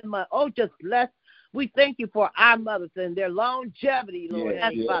the end of the month. Oh, just bless. We thank you for our mothers and their longevity, Lord,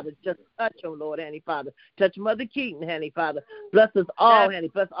 honey, Father. Just touch them, Lord, honey, Father. Touch Mother Keaton, honey, Father. Bless us all, honey.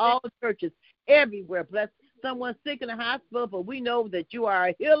 Bless all the churches everywhere. Bless someone sick in the hospital, but we know that you are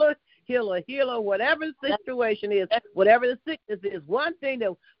a healer, whatever the situation is, whatever the sickness is. One thing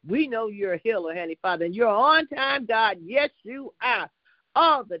that we know, you're a healer, honey, Father, and you're on time, God. Yes, you are.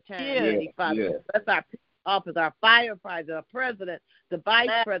 All the time, honey, Father. Bless our office, our firefighter, our president, the vice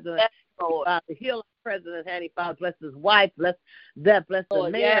president, the healer president, honey, Father. Bless his wife, bless the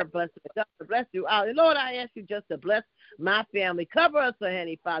mayor, bless the doctor, bless you all. And Lord, I ask you just to bless my family. Cover us,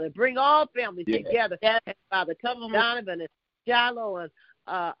 honey, Father. Bring all families together, honey, Father. Cover Donovan and Shiloh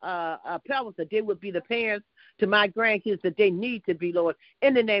and Pelvis, that they would be the parents to my grandkids that they need to be, Lord,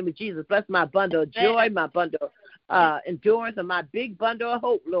 in the name of Jesus. Bless my bundle of joy, my bundle of endurance, and my big bundle of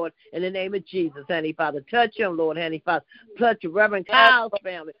hope, Lord, in the name of Jesus, honey, Father. Touch him, Lord, honey, Father. Touch Reverend Kyle's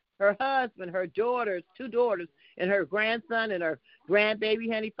family, her husband, her daughters, 2 daughters, and her grandson and her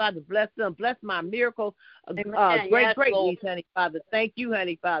grandbaby, honey, Father. Bless them. Bless my miracle great niece, honey, Father. Thank you,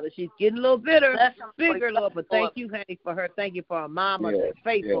 honey, Father. She's getting a little bigger, Lord, but thank you, honey, for her. Thank you for her mama,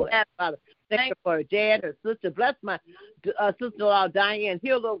 faithful, Father. Thank you for her dad, her sister. Bless my sister-in-law, Diane.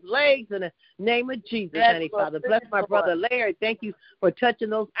 Heal those legs in the name of Jesus, honey, Father. Bless my brother, Larry. Thank you for touching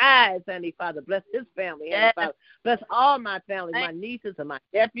those eyes, honey, Father. Bless his family, honey, Father. Bless all my family, my nieces and my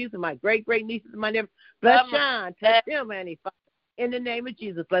nephews and my great-great-nieces and my nephews. Bless Sean. Touch him, honey, Father. In the name of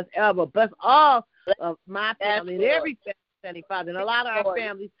Jesus. Bless Elba. Bless all of my family and every family, honey, Father. And a lot of our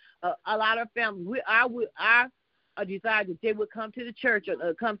families, our desire that they would come to the church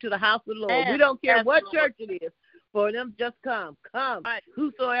or come to the house of the Lord. We don't care what church it is. For them, just come.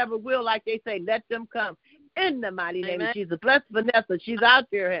 Whosoever will, like they say, let them come. In the mighty name of Jesus. Bless Vanessa. She's out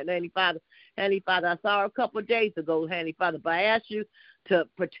there, honey, Father. Honey, Father, I saw her a couple of days ago, honey, Father. But I ask you to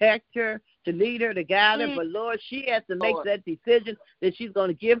protect her, to lead her, to guide her. But, Lord, she has to make that decision that she's going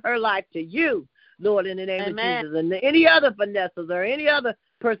to give her life to you, Lord, in the name of Jesus. And any other Vanessas or any other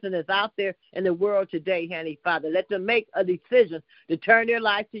person that's out there in the world today, honey, Father, let them make a decision to turn their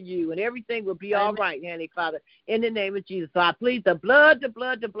life to you, and everything will be all right, honey, Father, in the name of Jesus. So I plead the blood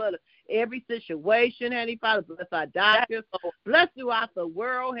of every situation, honey, Father. Bless our doctors. Bless throughout the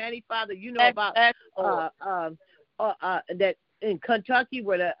world, honey, Father. You know about that in Kentucky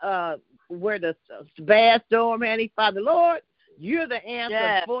where the bad storm, honey, Father. Lord, you're the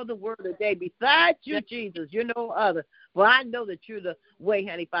answer for the world today. Besides you, Jesus, you're no other. For I know that you're the way,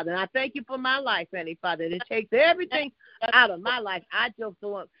 honey, Father. And I thank you for my life, honey, Father. And it takes everything out of my life. I just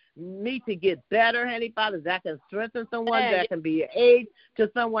want me to get better, honey, Father, that can strengthen someone, that can be an aid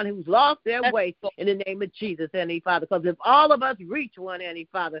to someone who's lost their way in the name of Jesus, honey, Father. Because if all of us reach one, honey,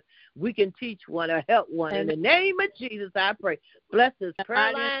 Father, we can teach one or help one. In the name of Jesus, I pray. Bless this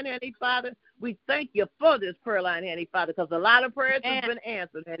prayer line, honey, Father. We thank you for this prayer line, honey, Father, because a lot of prayers have been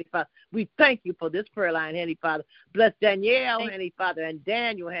answered, honey, Father. We thank you for this prayer line, honey, Father. Bless Danielle, honey, Father, and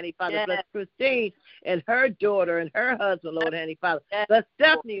Daniel, honey, Father. Bless Christine and her daughter and her husband, Lord, honey, Father. Bless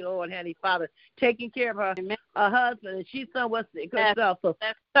Stephanie, Lord, honey, Father, taking care of her husband, and she's somewhat sick herself. So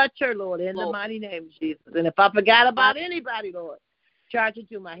touch her, Lord, in the mighty name of Jesus. And if I forgot about anybody, Lord, charge it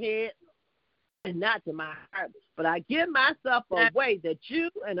to my head and not to my heart. But I give myself away that you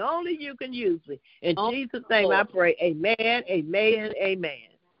and only you can use me. In Jesus' name I pray. Amen, amen, amen.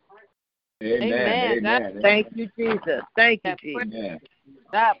 Amen. Thank you, Jesus. Thank you, Jesus. Amen.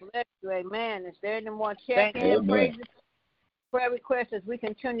 God bless you. Amen. Is there any more check-in, prayer requests as we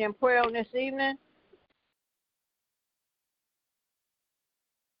continue in prayer on this evening?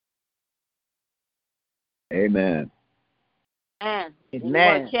 Amen. Amen.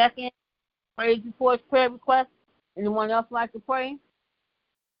 Anyone check-in, praise reports, prayer requests? Anyone else like to pray?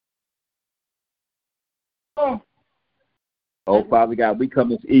 Oh, Father God, we come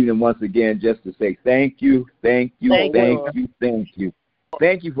this evening once again just to say thank you. Thank you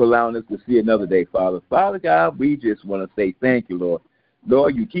for allowing us to see another day, Father. Father God, we just want to say thank you, Lord.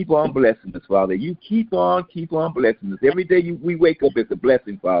 Lord, you keep on blessing us, Father. You keep on blessing us. Every day we wake up, it's a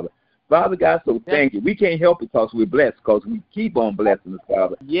blessing, Father. Father God, so thank you. We can't help it because we're blessed, because we keep on blessing us,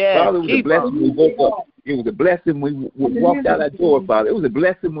 Father. Father, it was a blessing when we woke up. It was a blessing when we walked out that door, Father. It was a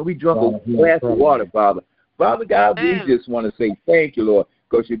blessing when we drank a glass of water, Father. Father God, we just want to say thank you, Lord,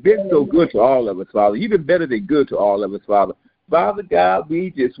 because you've been so good to all of us, Father. You've been better than good to all of us, Father. Father God,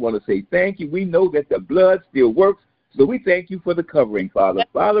 we just want to say thank you. We know that the blood still works, so we thank you for the covering, Father.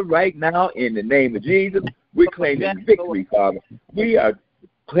 Father, right now, in the name of Jesus, we're claiming victory, Father. We are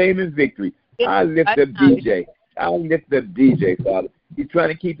claiming victory. I lift up DJ. Father. He's trying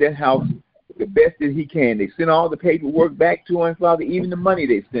to keep that house the best that he can. They sent all the paperwork back to him, Father, even the money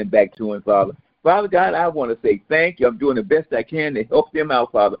they sent back to him, Father. Father God, I want to say thank you. I'm doing the best I can to help them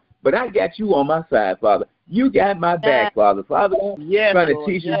out, Father. But I got you on my side, Father. You got my back, Father. Father, I'm trying to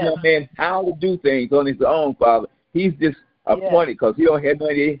teach this young man how to do things on his own, Father. He's just appointed because he don't have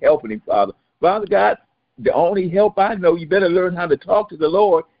nobody helping him, Father. Father God, the only help I know, you better learn how to talk to the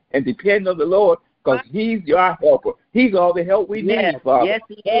Lord and depend on the Lord, because he's your helper. He's all the help we need, Father. Yes,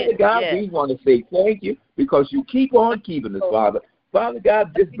 he Father is. God, we want to say thank you because you keep on keeping us, Father. Father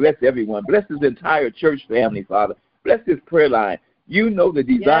God, just bless everyone. Bless this entire church family, Father. Bless this prayer line. You know the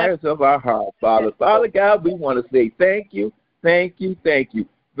desires of our heart, Father. Father God, we want to say thank you.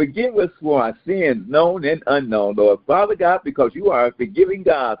 Forgive us for our sins, known and unknown, Lord. Father God, because you are a forgiving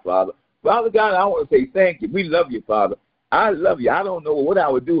God, Father. Father God, I want to say thank you. We love you, Father. I love you. I don't know what I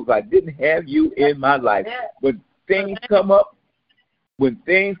would do if I didn't have you in my life. When things come up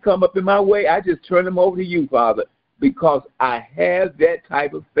in my way, I just turn them over to you, Father, because I have that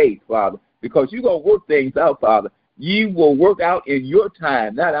type of faith, Father, because you're going to work things out, Father. You will work out in your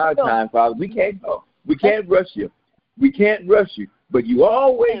time, not our time, Father. We can't rush you. We can't rush you. But you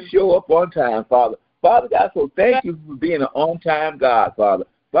always show up on time, Father. Father God, so thank you for being an on-time God, Father.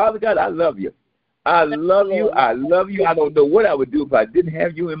 Father God, I love you. I love you. I love you. I don't know what I would do if I didn't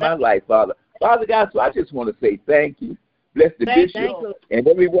have you in my life, Father. Father God, so I just want to say thank you. Bless the bishop and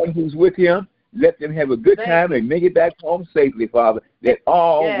everyone who's with him. Let them have a good time and make it back home safely, Father, that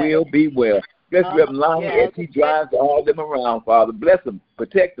all will be well. Bless Reverend Long as he drives all them around, Father. Bless them.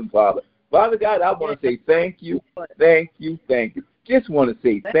 Protect them, Father. Father God, I want to say thank you, thank you, thank you. Just want to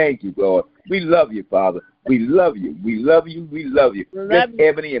say thank you, Lord. We love you, Father. We love you. We love you. We love you. Bless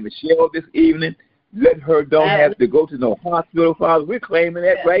Ebony and Michelle this evening. Let her don't have to go to no hospital, Father. We're claiming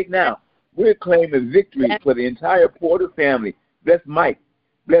that right now. We're claiming victory for the entire Porter family. Bless Mike.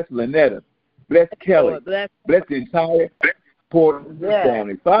 Bless Lynetta. Bless Kelly. Bless the entire Porter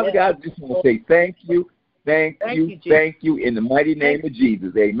family. Father God, I just want to say thank you, thank you in the mighty name of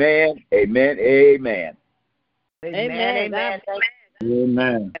Jesus. Amen, amen, amen. Amen, amen.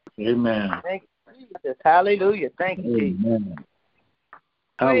 Amen. Amen. Thank you, Jesus. Hallelujah. Thank you, Jesus.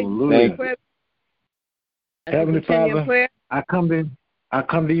 Hallelujah. Heavenly Father, I come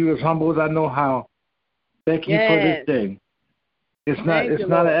to you as humble as I know how. Thank you for this day. It's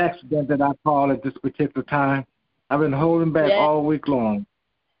not an accident that I call at this particular time. I've been holding back all week long,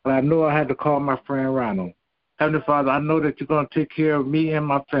 but I know I had to call my friend Ronald. Heavenly Father, I know that you're going to take care of me and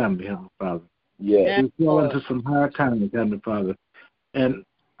my family, Heavenly Father. Yes. We're going into some hard times, Heavenly Father. And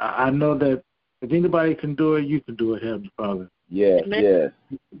I know that if anybody can do it, you can do it, Heavenly Father. Yes, yes.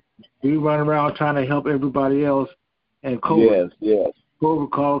 We run around trying to help everybody else and COVID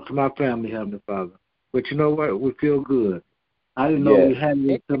calls to my family, Heavenly Father. But you know what? We feel good. I didn't know we had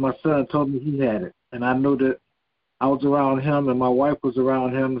it until my son told me he had it. And I know that I was around him and my wife was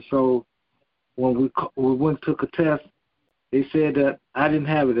around him. So when we went and took a test, they said that I didn't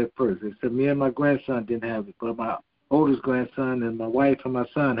have it at first. They said me and my grandson didn't have it, but my oldest grandson and my wife and my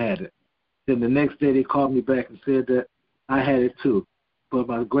son had it. Then the next day they called me back and said that I had it too, but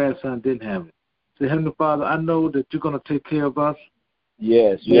my grandson didn't have it. So, Heavenly Father, I know that you're going to take care of us.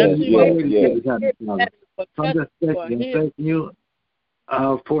 Yes. So I'm just thanking you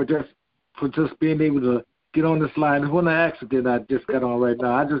for just being able to get on this line. It's one accident I just got on right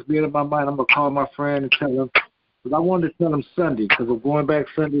now. I just made up my mind. I'm going to call my friend and tell him. Because I wanted to tell him Sunday, because we're going back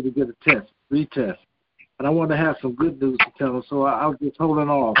Sunday to get a retest. And I wanted to have some good news to tell him, so I was just holding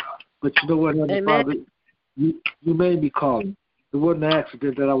off. But you know what, Heavenly Father, you made me call him. It wasn't an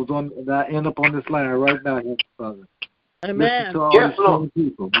accident that I was on, and I end up on this line right now, Heavenly Father. Amen. Listen to all these same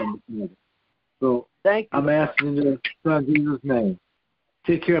people, Heavenly Father. So I'm asking in your Son Jesus' name.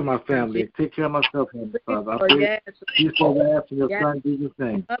 Take care of my family. Take care of myself, Heavenly Father. I pray you say that in your Son Jesus'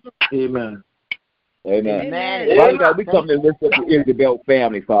 name. Amen. Amen. Father God, we come to lift up the Isabel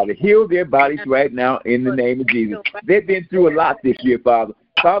family, Father. Heal their bodies right now in the name of Jesus. They've been through a lot this year, Father.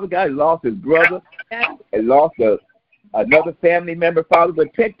 Father God, he lost his brother and lost another family member, Father.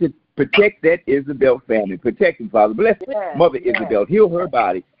 Protect that Isabel family. Protect him, Father. Bless Mother Isabel. Heal her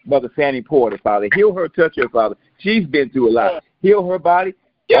body. Mother Fanny Porter, Father. Heal her, touch her, Father. She's been through a lot. Heal her body,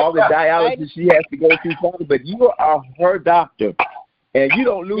 all the dialysis she has to go through, Father. But you are her doctor, and you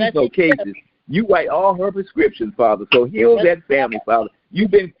don't lose no cases. You write all her prescriptions, Father. So heal that family, Father.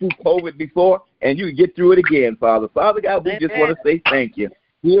 You've been through COVID before, and you get through it again, Father. Father God, we just want to say thank you.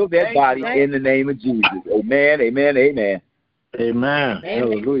 Heal that body in the name of Jesus. Amen, amen, amen. Amen.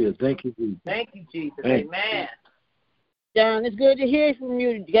 Hallelujah. Thank you, Jesus. Thank you, Jesus. Amen. John, it's good to hear from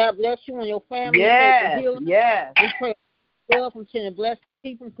you. God bless you and your family. Yes. We pray God continue to bless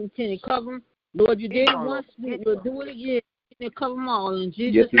people, continue to cover them. Lord, you did it once, you'll do it again. Continue to cover them all. In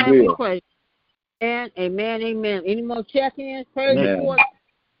Jesus' name we pray. And amen, amen. Any more check-ins, prayer reports?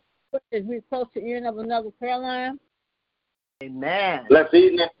 As we close to the end of another prayer line. Amen. Blessed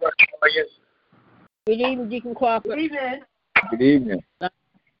evening, Good evening, Deacon Crawford. Good evening. Good evening.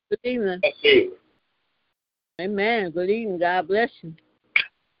 Good evening. Blessed evening. Amen. Good evening. God bless you.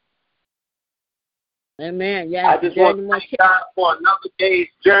 Amen. Yeah. I just want to thank God for another day's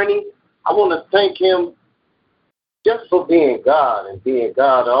journey. I want to thank him just for being God and being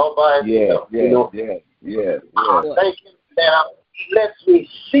God all by himself. I thank him that he lets me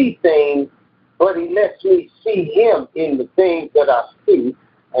see things, but he lets me see him in the things that I see,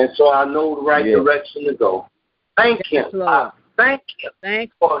 and so I know the right direction to go. Thank him. I thank him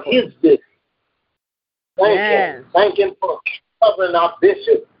for his business. Thank him. Thank him for covering our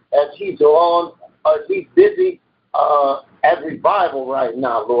bishop as he's busy at revival right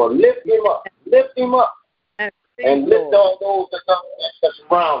now, Lord. Lift him up. Lift him up. And lift all those that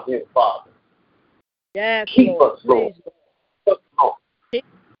surround him, Father. Yes, Keep Lord. us, Lord. Please, Lord.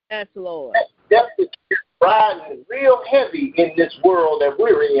 Yes, Lord. Death is riding real heavy in this world that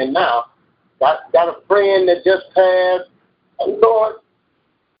we're in now. Got a friend that just passed. Lord,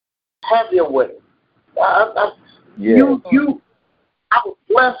 have your way. I was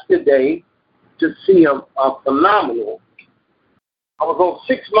blessed today to see a phenomenal. I was on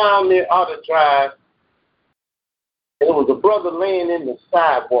 6 Mile near Otter Drive, and there was a brother laying in the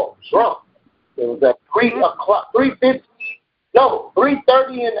sidewalk drunk. It was at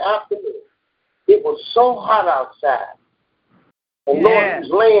 3:30 in the afternoon. It was so hot outside. And Lord, he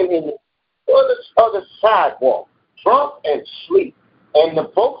was laying in the other sidewalk, drunk and asleep. And the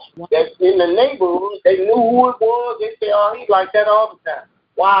folks that's in the neighborhood, they knew who it was. They said, oh, he's like that all the time.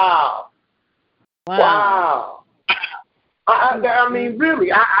 Wow. I mean,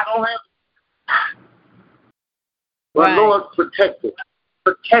 really, I don't have. But Lord, protect him.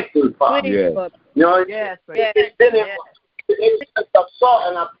 Protect him, Father. Yeah. You know, it's been I saw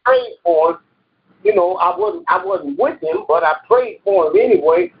and I prayed for him. You know, I wasn't with him, but I prayed for him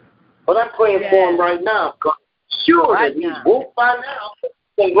anyway. But I'm praying for him right now. Cause sure that he's woke by now.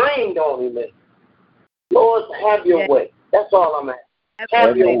 It rained on him. Lord, have your way. That's all I'm at.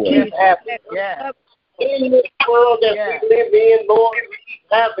 Have your way. Keep having in this world that we live in, Lord,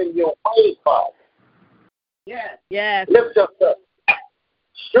 keep having your way, Father. Yes. Lift us up.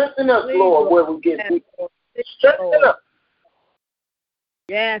 Strengthen us, Lord, where we get weak. Strengthen us.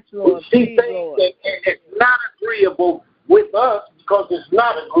 Yes, Lord. We see things that it's not agreeable with us because it's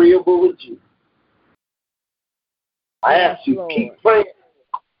not agreeable with you. I ask you, keep praying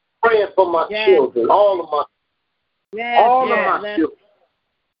for my children, all of my children.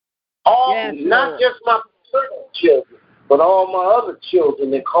 Not just my paternal children, but all my other children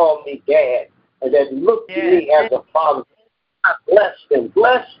that call me dad and that look to me as a father. I bless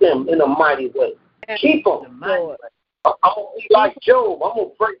them in a mighty way. Keep them. I'm going to be like Job. I'm going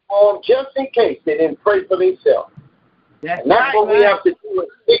to pray for them just in case they didn't pray for themselves. And that's what we have to do.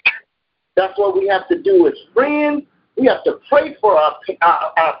 That's what we have to do as friends. We have to pray for our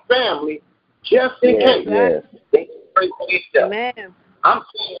family just in case they pray for themselves. I'm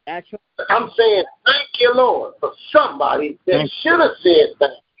saying thank you, Lord, for somebody that should have said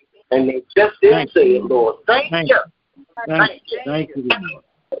thank you, and they just didn't say it, Lord. Thank you. Thank you, Lord.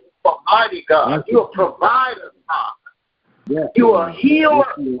 Almighty God, you're a provider, Father. Yes. You are a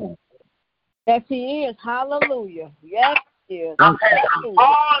healer. Yes, he is. Hallelujah. Yes, he is. I've had a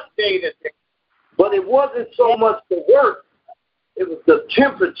hard day today, but it wasn't so much the work. It was the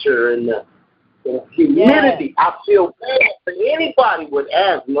temperature and the humidity. I feel bad for anybody with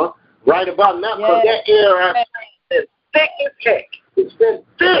asthma right about now because that air has been thick as heck. It's been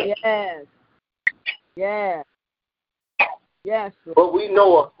thick. Yes. But we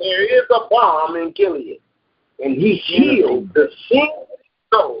know there is a balm in Gilead, and he healed the single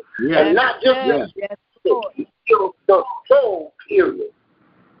soul, and not just he healed the soul, period.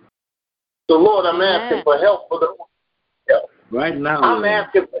 So, Lord, I'm asking for help for the help. Right now. I'm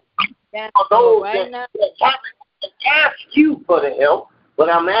asking for those that ask you for the help, but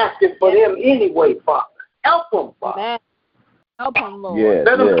I'm asking for them anyway, Father. Help them, Father. Help them, Lord.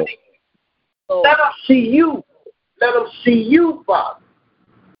 Let them see you. Let them see you, Father.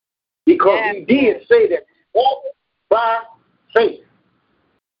 Because we did say that we walk by faith.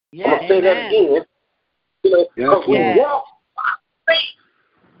 I'm going to say that again. Because we walk by faith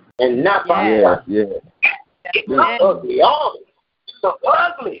and not by sight. It's not ugly. It's not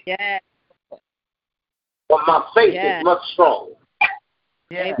ugly. But my faith is much stronger.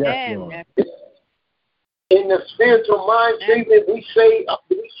 Amen. In the spiritual mind treatment, we say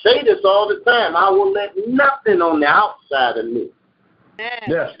this all the time. I will let nothing on the outside of me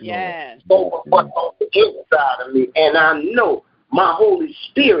over what's on the inside of me. And I know my Holy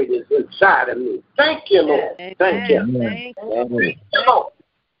Spirit is inside of me. Thank you, Lord. Thank you. Thank you.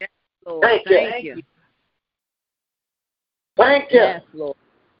 Thank you. Thank you. Yes, Lord.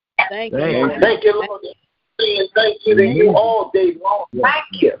 Thank you. Thank you, Lord. Saying thank you to you all day long.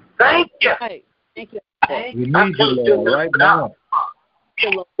 Thank you. Thank you. Thank you. We need you, Lord, right now.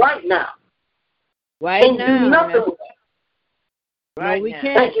 Right now. Right now. Do nothing with it. Right, we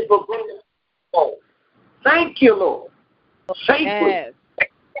can't. Thank you for bringing us home. Thank you, Lord. Safely.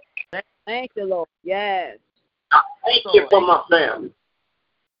 Thank you, Lord. Yes. I thank you for my family.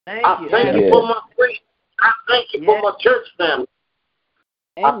 I thank you for my friends. I thank you for my church family.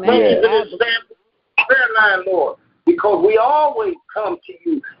 Amen. I thank you for this family prayer line, Lord, because we always come to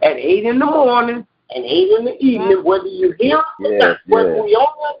you at 8 in the morning and 8 in the evening, whether you hear us or not, whether we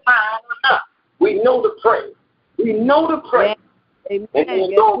on time or not. We know to pray. We know to pray. Amen.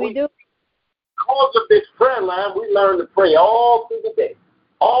 And Yes, we do. because of this prayer line, we learn to pray all through the day.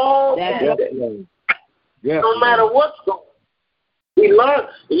 All through the day. Yeah. No matter what's going on. We learn.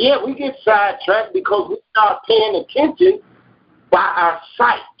 Yeah, we get sidetracked because we start paying attention by our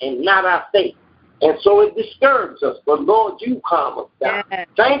sight and not our faith. And so it disturbs us. But, Lord, you calm us down. Yes.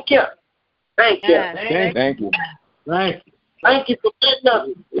 Thank you. Thank you. Thank you. Thank you for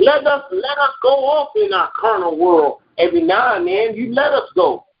let us go off in our carnal world every now and then. You let us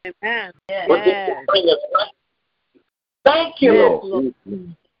go. Amen. But this will bring us right. Thank you, Lord.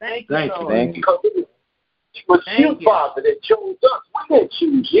 Thank you, Lord. Thank you. Because it was you, Father, that chose us. We didn't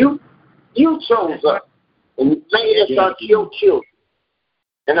choose you. You chose us. And you made us unto your children.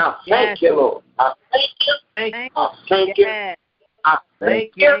 And I thank you, Lord. I thank you. I thank you. I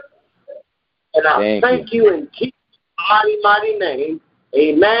thank you. And I thank you in Jesus' mighty, mighty name.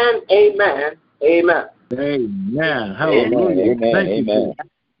 Amen, amen, amen. Amen. Hallelujah. Amen. Amen.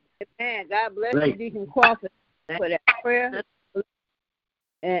 Amen. God bless you, Deacon Crawford, for that prayer.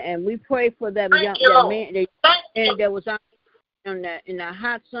 And we pray for that man that was out in the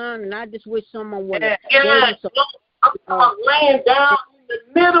hot sun. And I just wish someone would have I'm laying down in the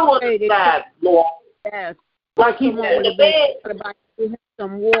middle of the side, Lord. Yes. Like he was in the bed.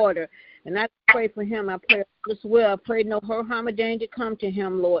 Some water. And I pray for him. I pray as well. I pray no hurt, harm, or danger come to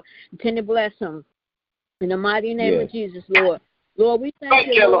him, Lord. Continue to bless him. In the mighty name of Jesus, Lord. Lord, we thank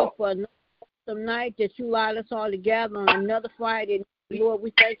you, Lord, for another awesome night that you allowed us all together on another Friday. Lord,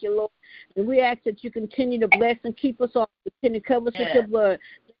 we thank you, Lord. And we ask that you continue to bless and keep us all. Continue to cover us with your blood.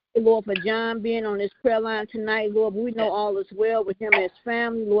 Thank you, Lord, for John being on this prayer line tonight, Lord. We know all is well with him and his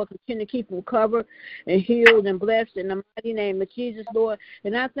family. Lord, continue to keep him covered and healed and blessed in the mighty name of Jesus, Lord.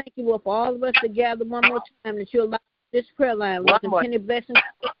 And I thank you, Lord, for all of us together one more time that you allow this prayer line. Lord, continue to bless and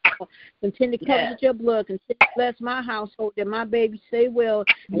continue to cover with your blood. Continue to bless my household that my baby stay well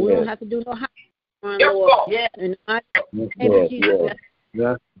and we don't have to do no house run, Lord. In the mighty name of Jesus.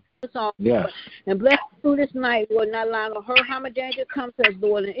 And bless us through this night, Lord, not allowing no hurt, harm, or danger come to us,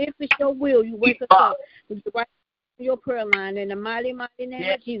 Lord. And if it's your will, you wake us up with the right your prayer line in the mighty, mighty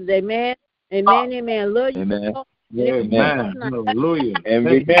name of Jesus. Amen. Amen. Amen. Love you. Amen. Amen. Hallelujah. And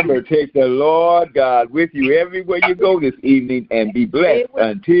remember, take the Lord God with you everywhere you go this evening and be blessed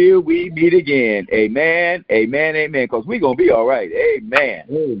until we meet again. Amen. Amen. Amen. Because we're going to be all right. Amen.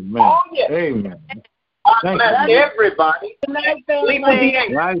 Amen. Oh, yes. Amen. God bless everybody. Good night,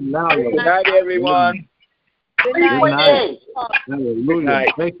 Right now. Good night, everyone. Good night. Hallelujah.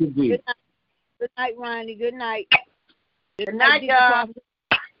 Thank you, Jesus. Good night, Ronnie. Good night. Good night, y'all.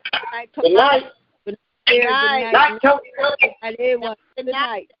 Good night. Good night. Everyone. Good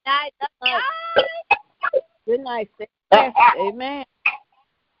night. Good night. Stay blessed. Amen.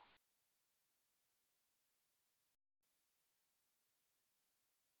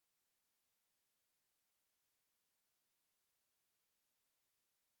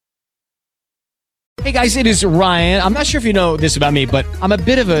 Hey guys, it is Ryan. I'm not sure if you know this about me, but I'm a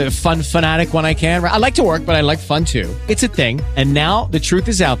bit of a fun fanatic when I can. I like to work, but I like fun too. It's a thing. And now the truth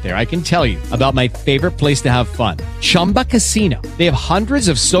is out there. I can tell you about my favorite place to have fun. Chumba Casino. They have hundreds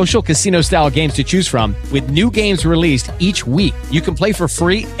of social casino style games to choose from with new games released each week. You can play for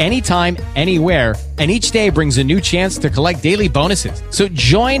free anytime, anywhere. And each day brings a new chance to collect daily bonuses. So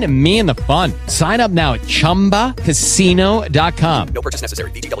join me in the fun. Sign up now at ChumbaCasino.com. No purchase necessary.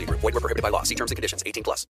 VGW Group. Void where prohibited by law. See terms and conditions. 18+.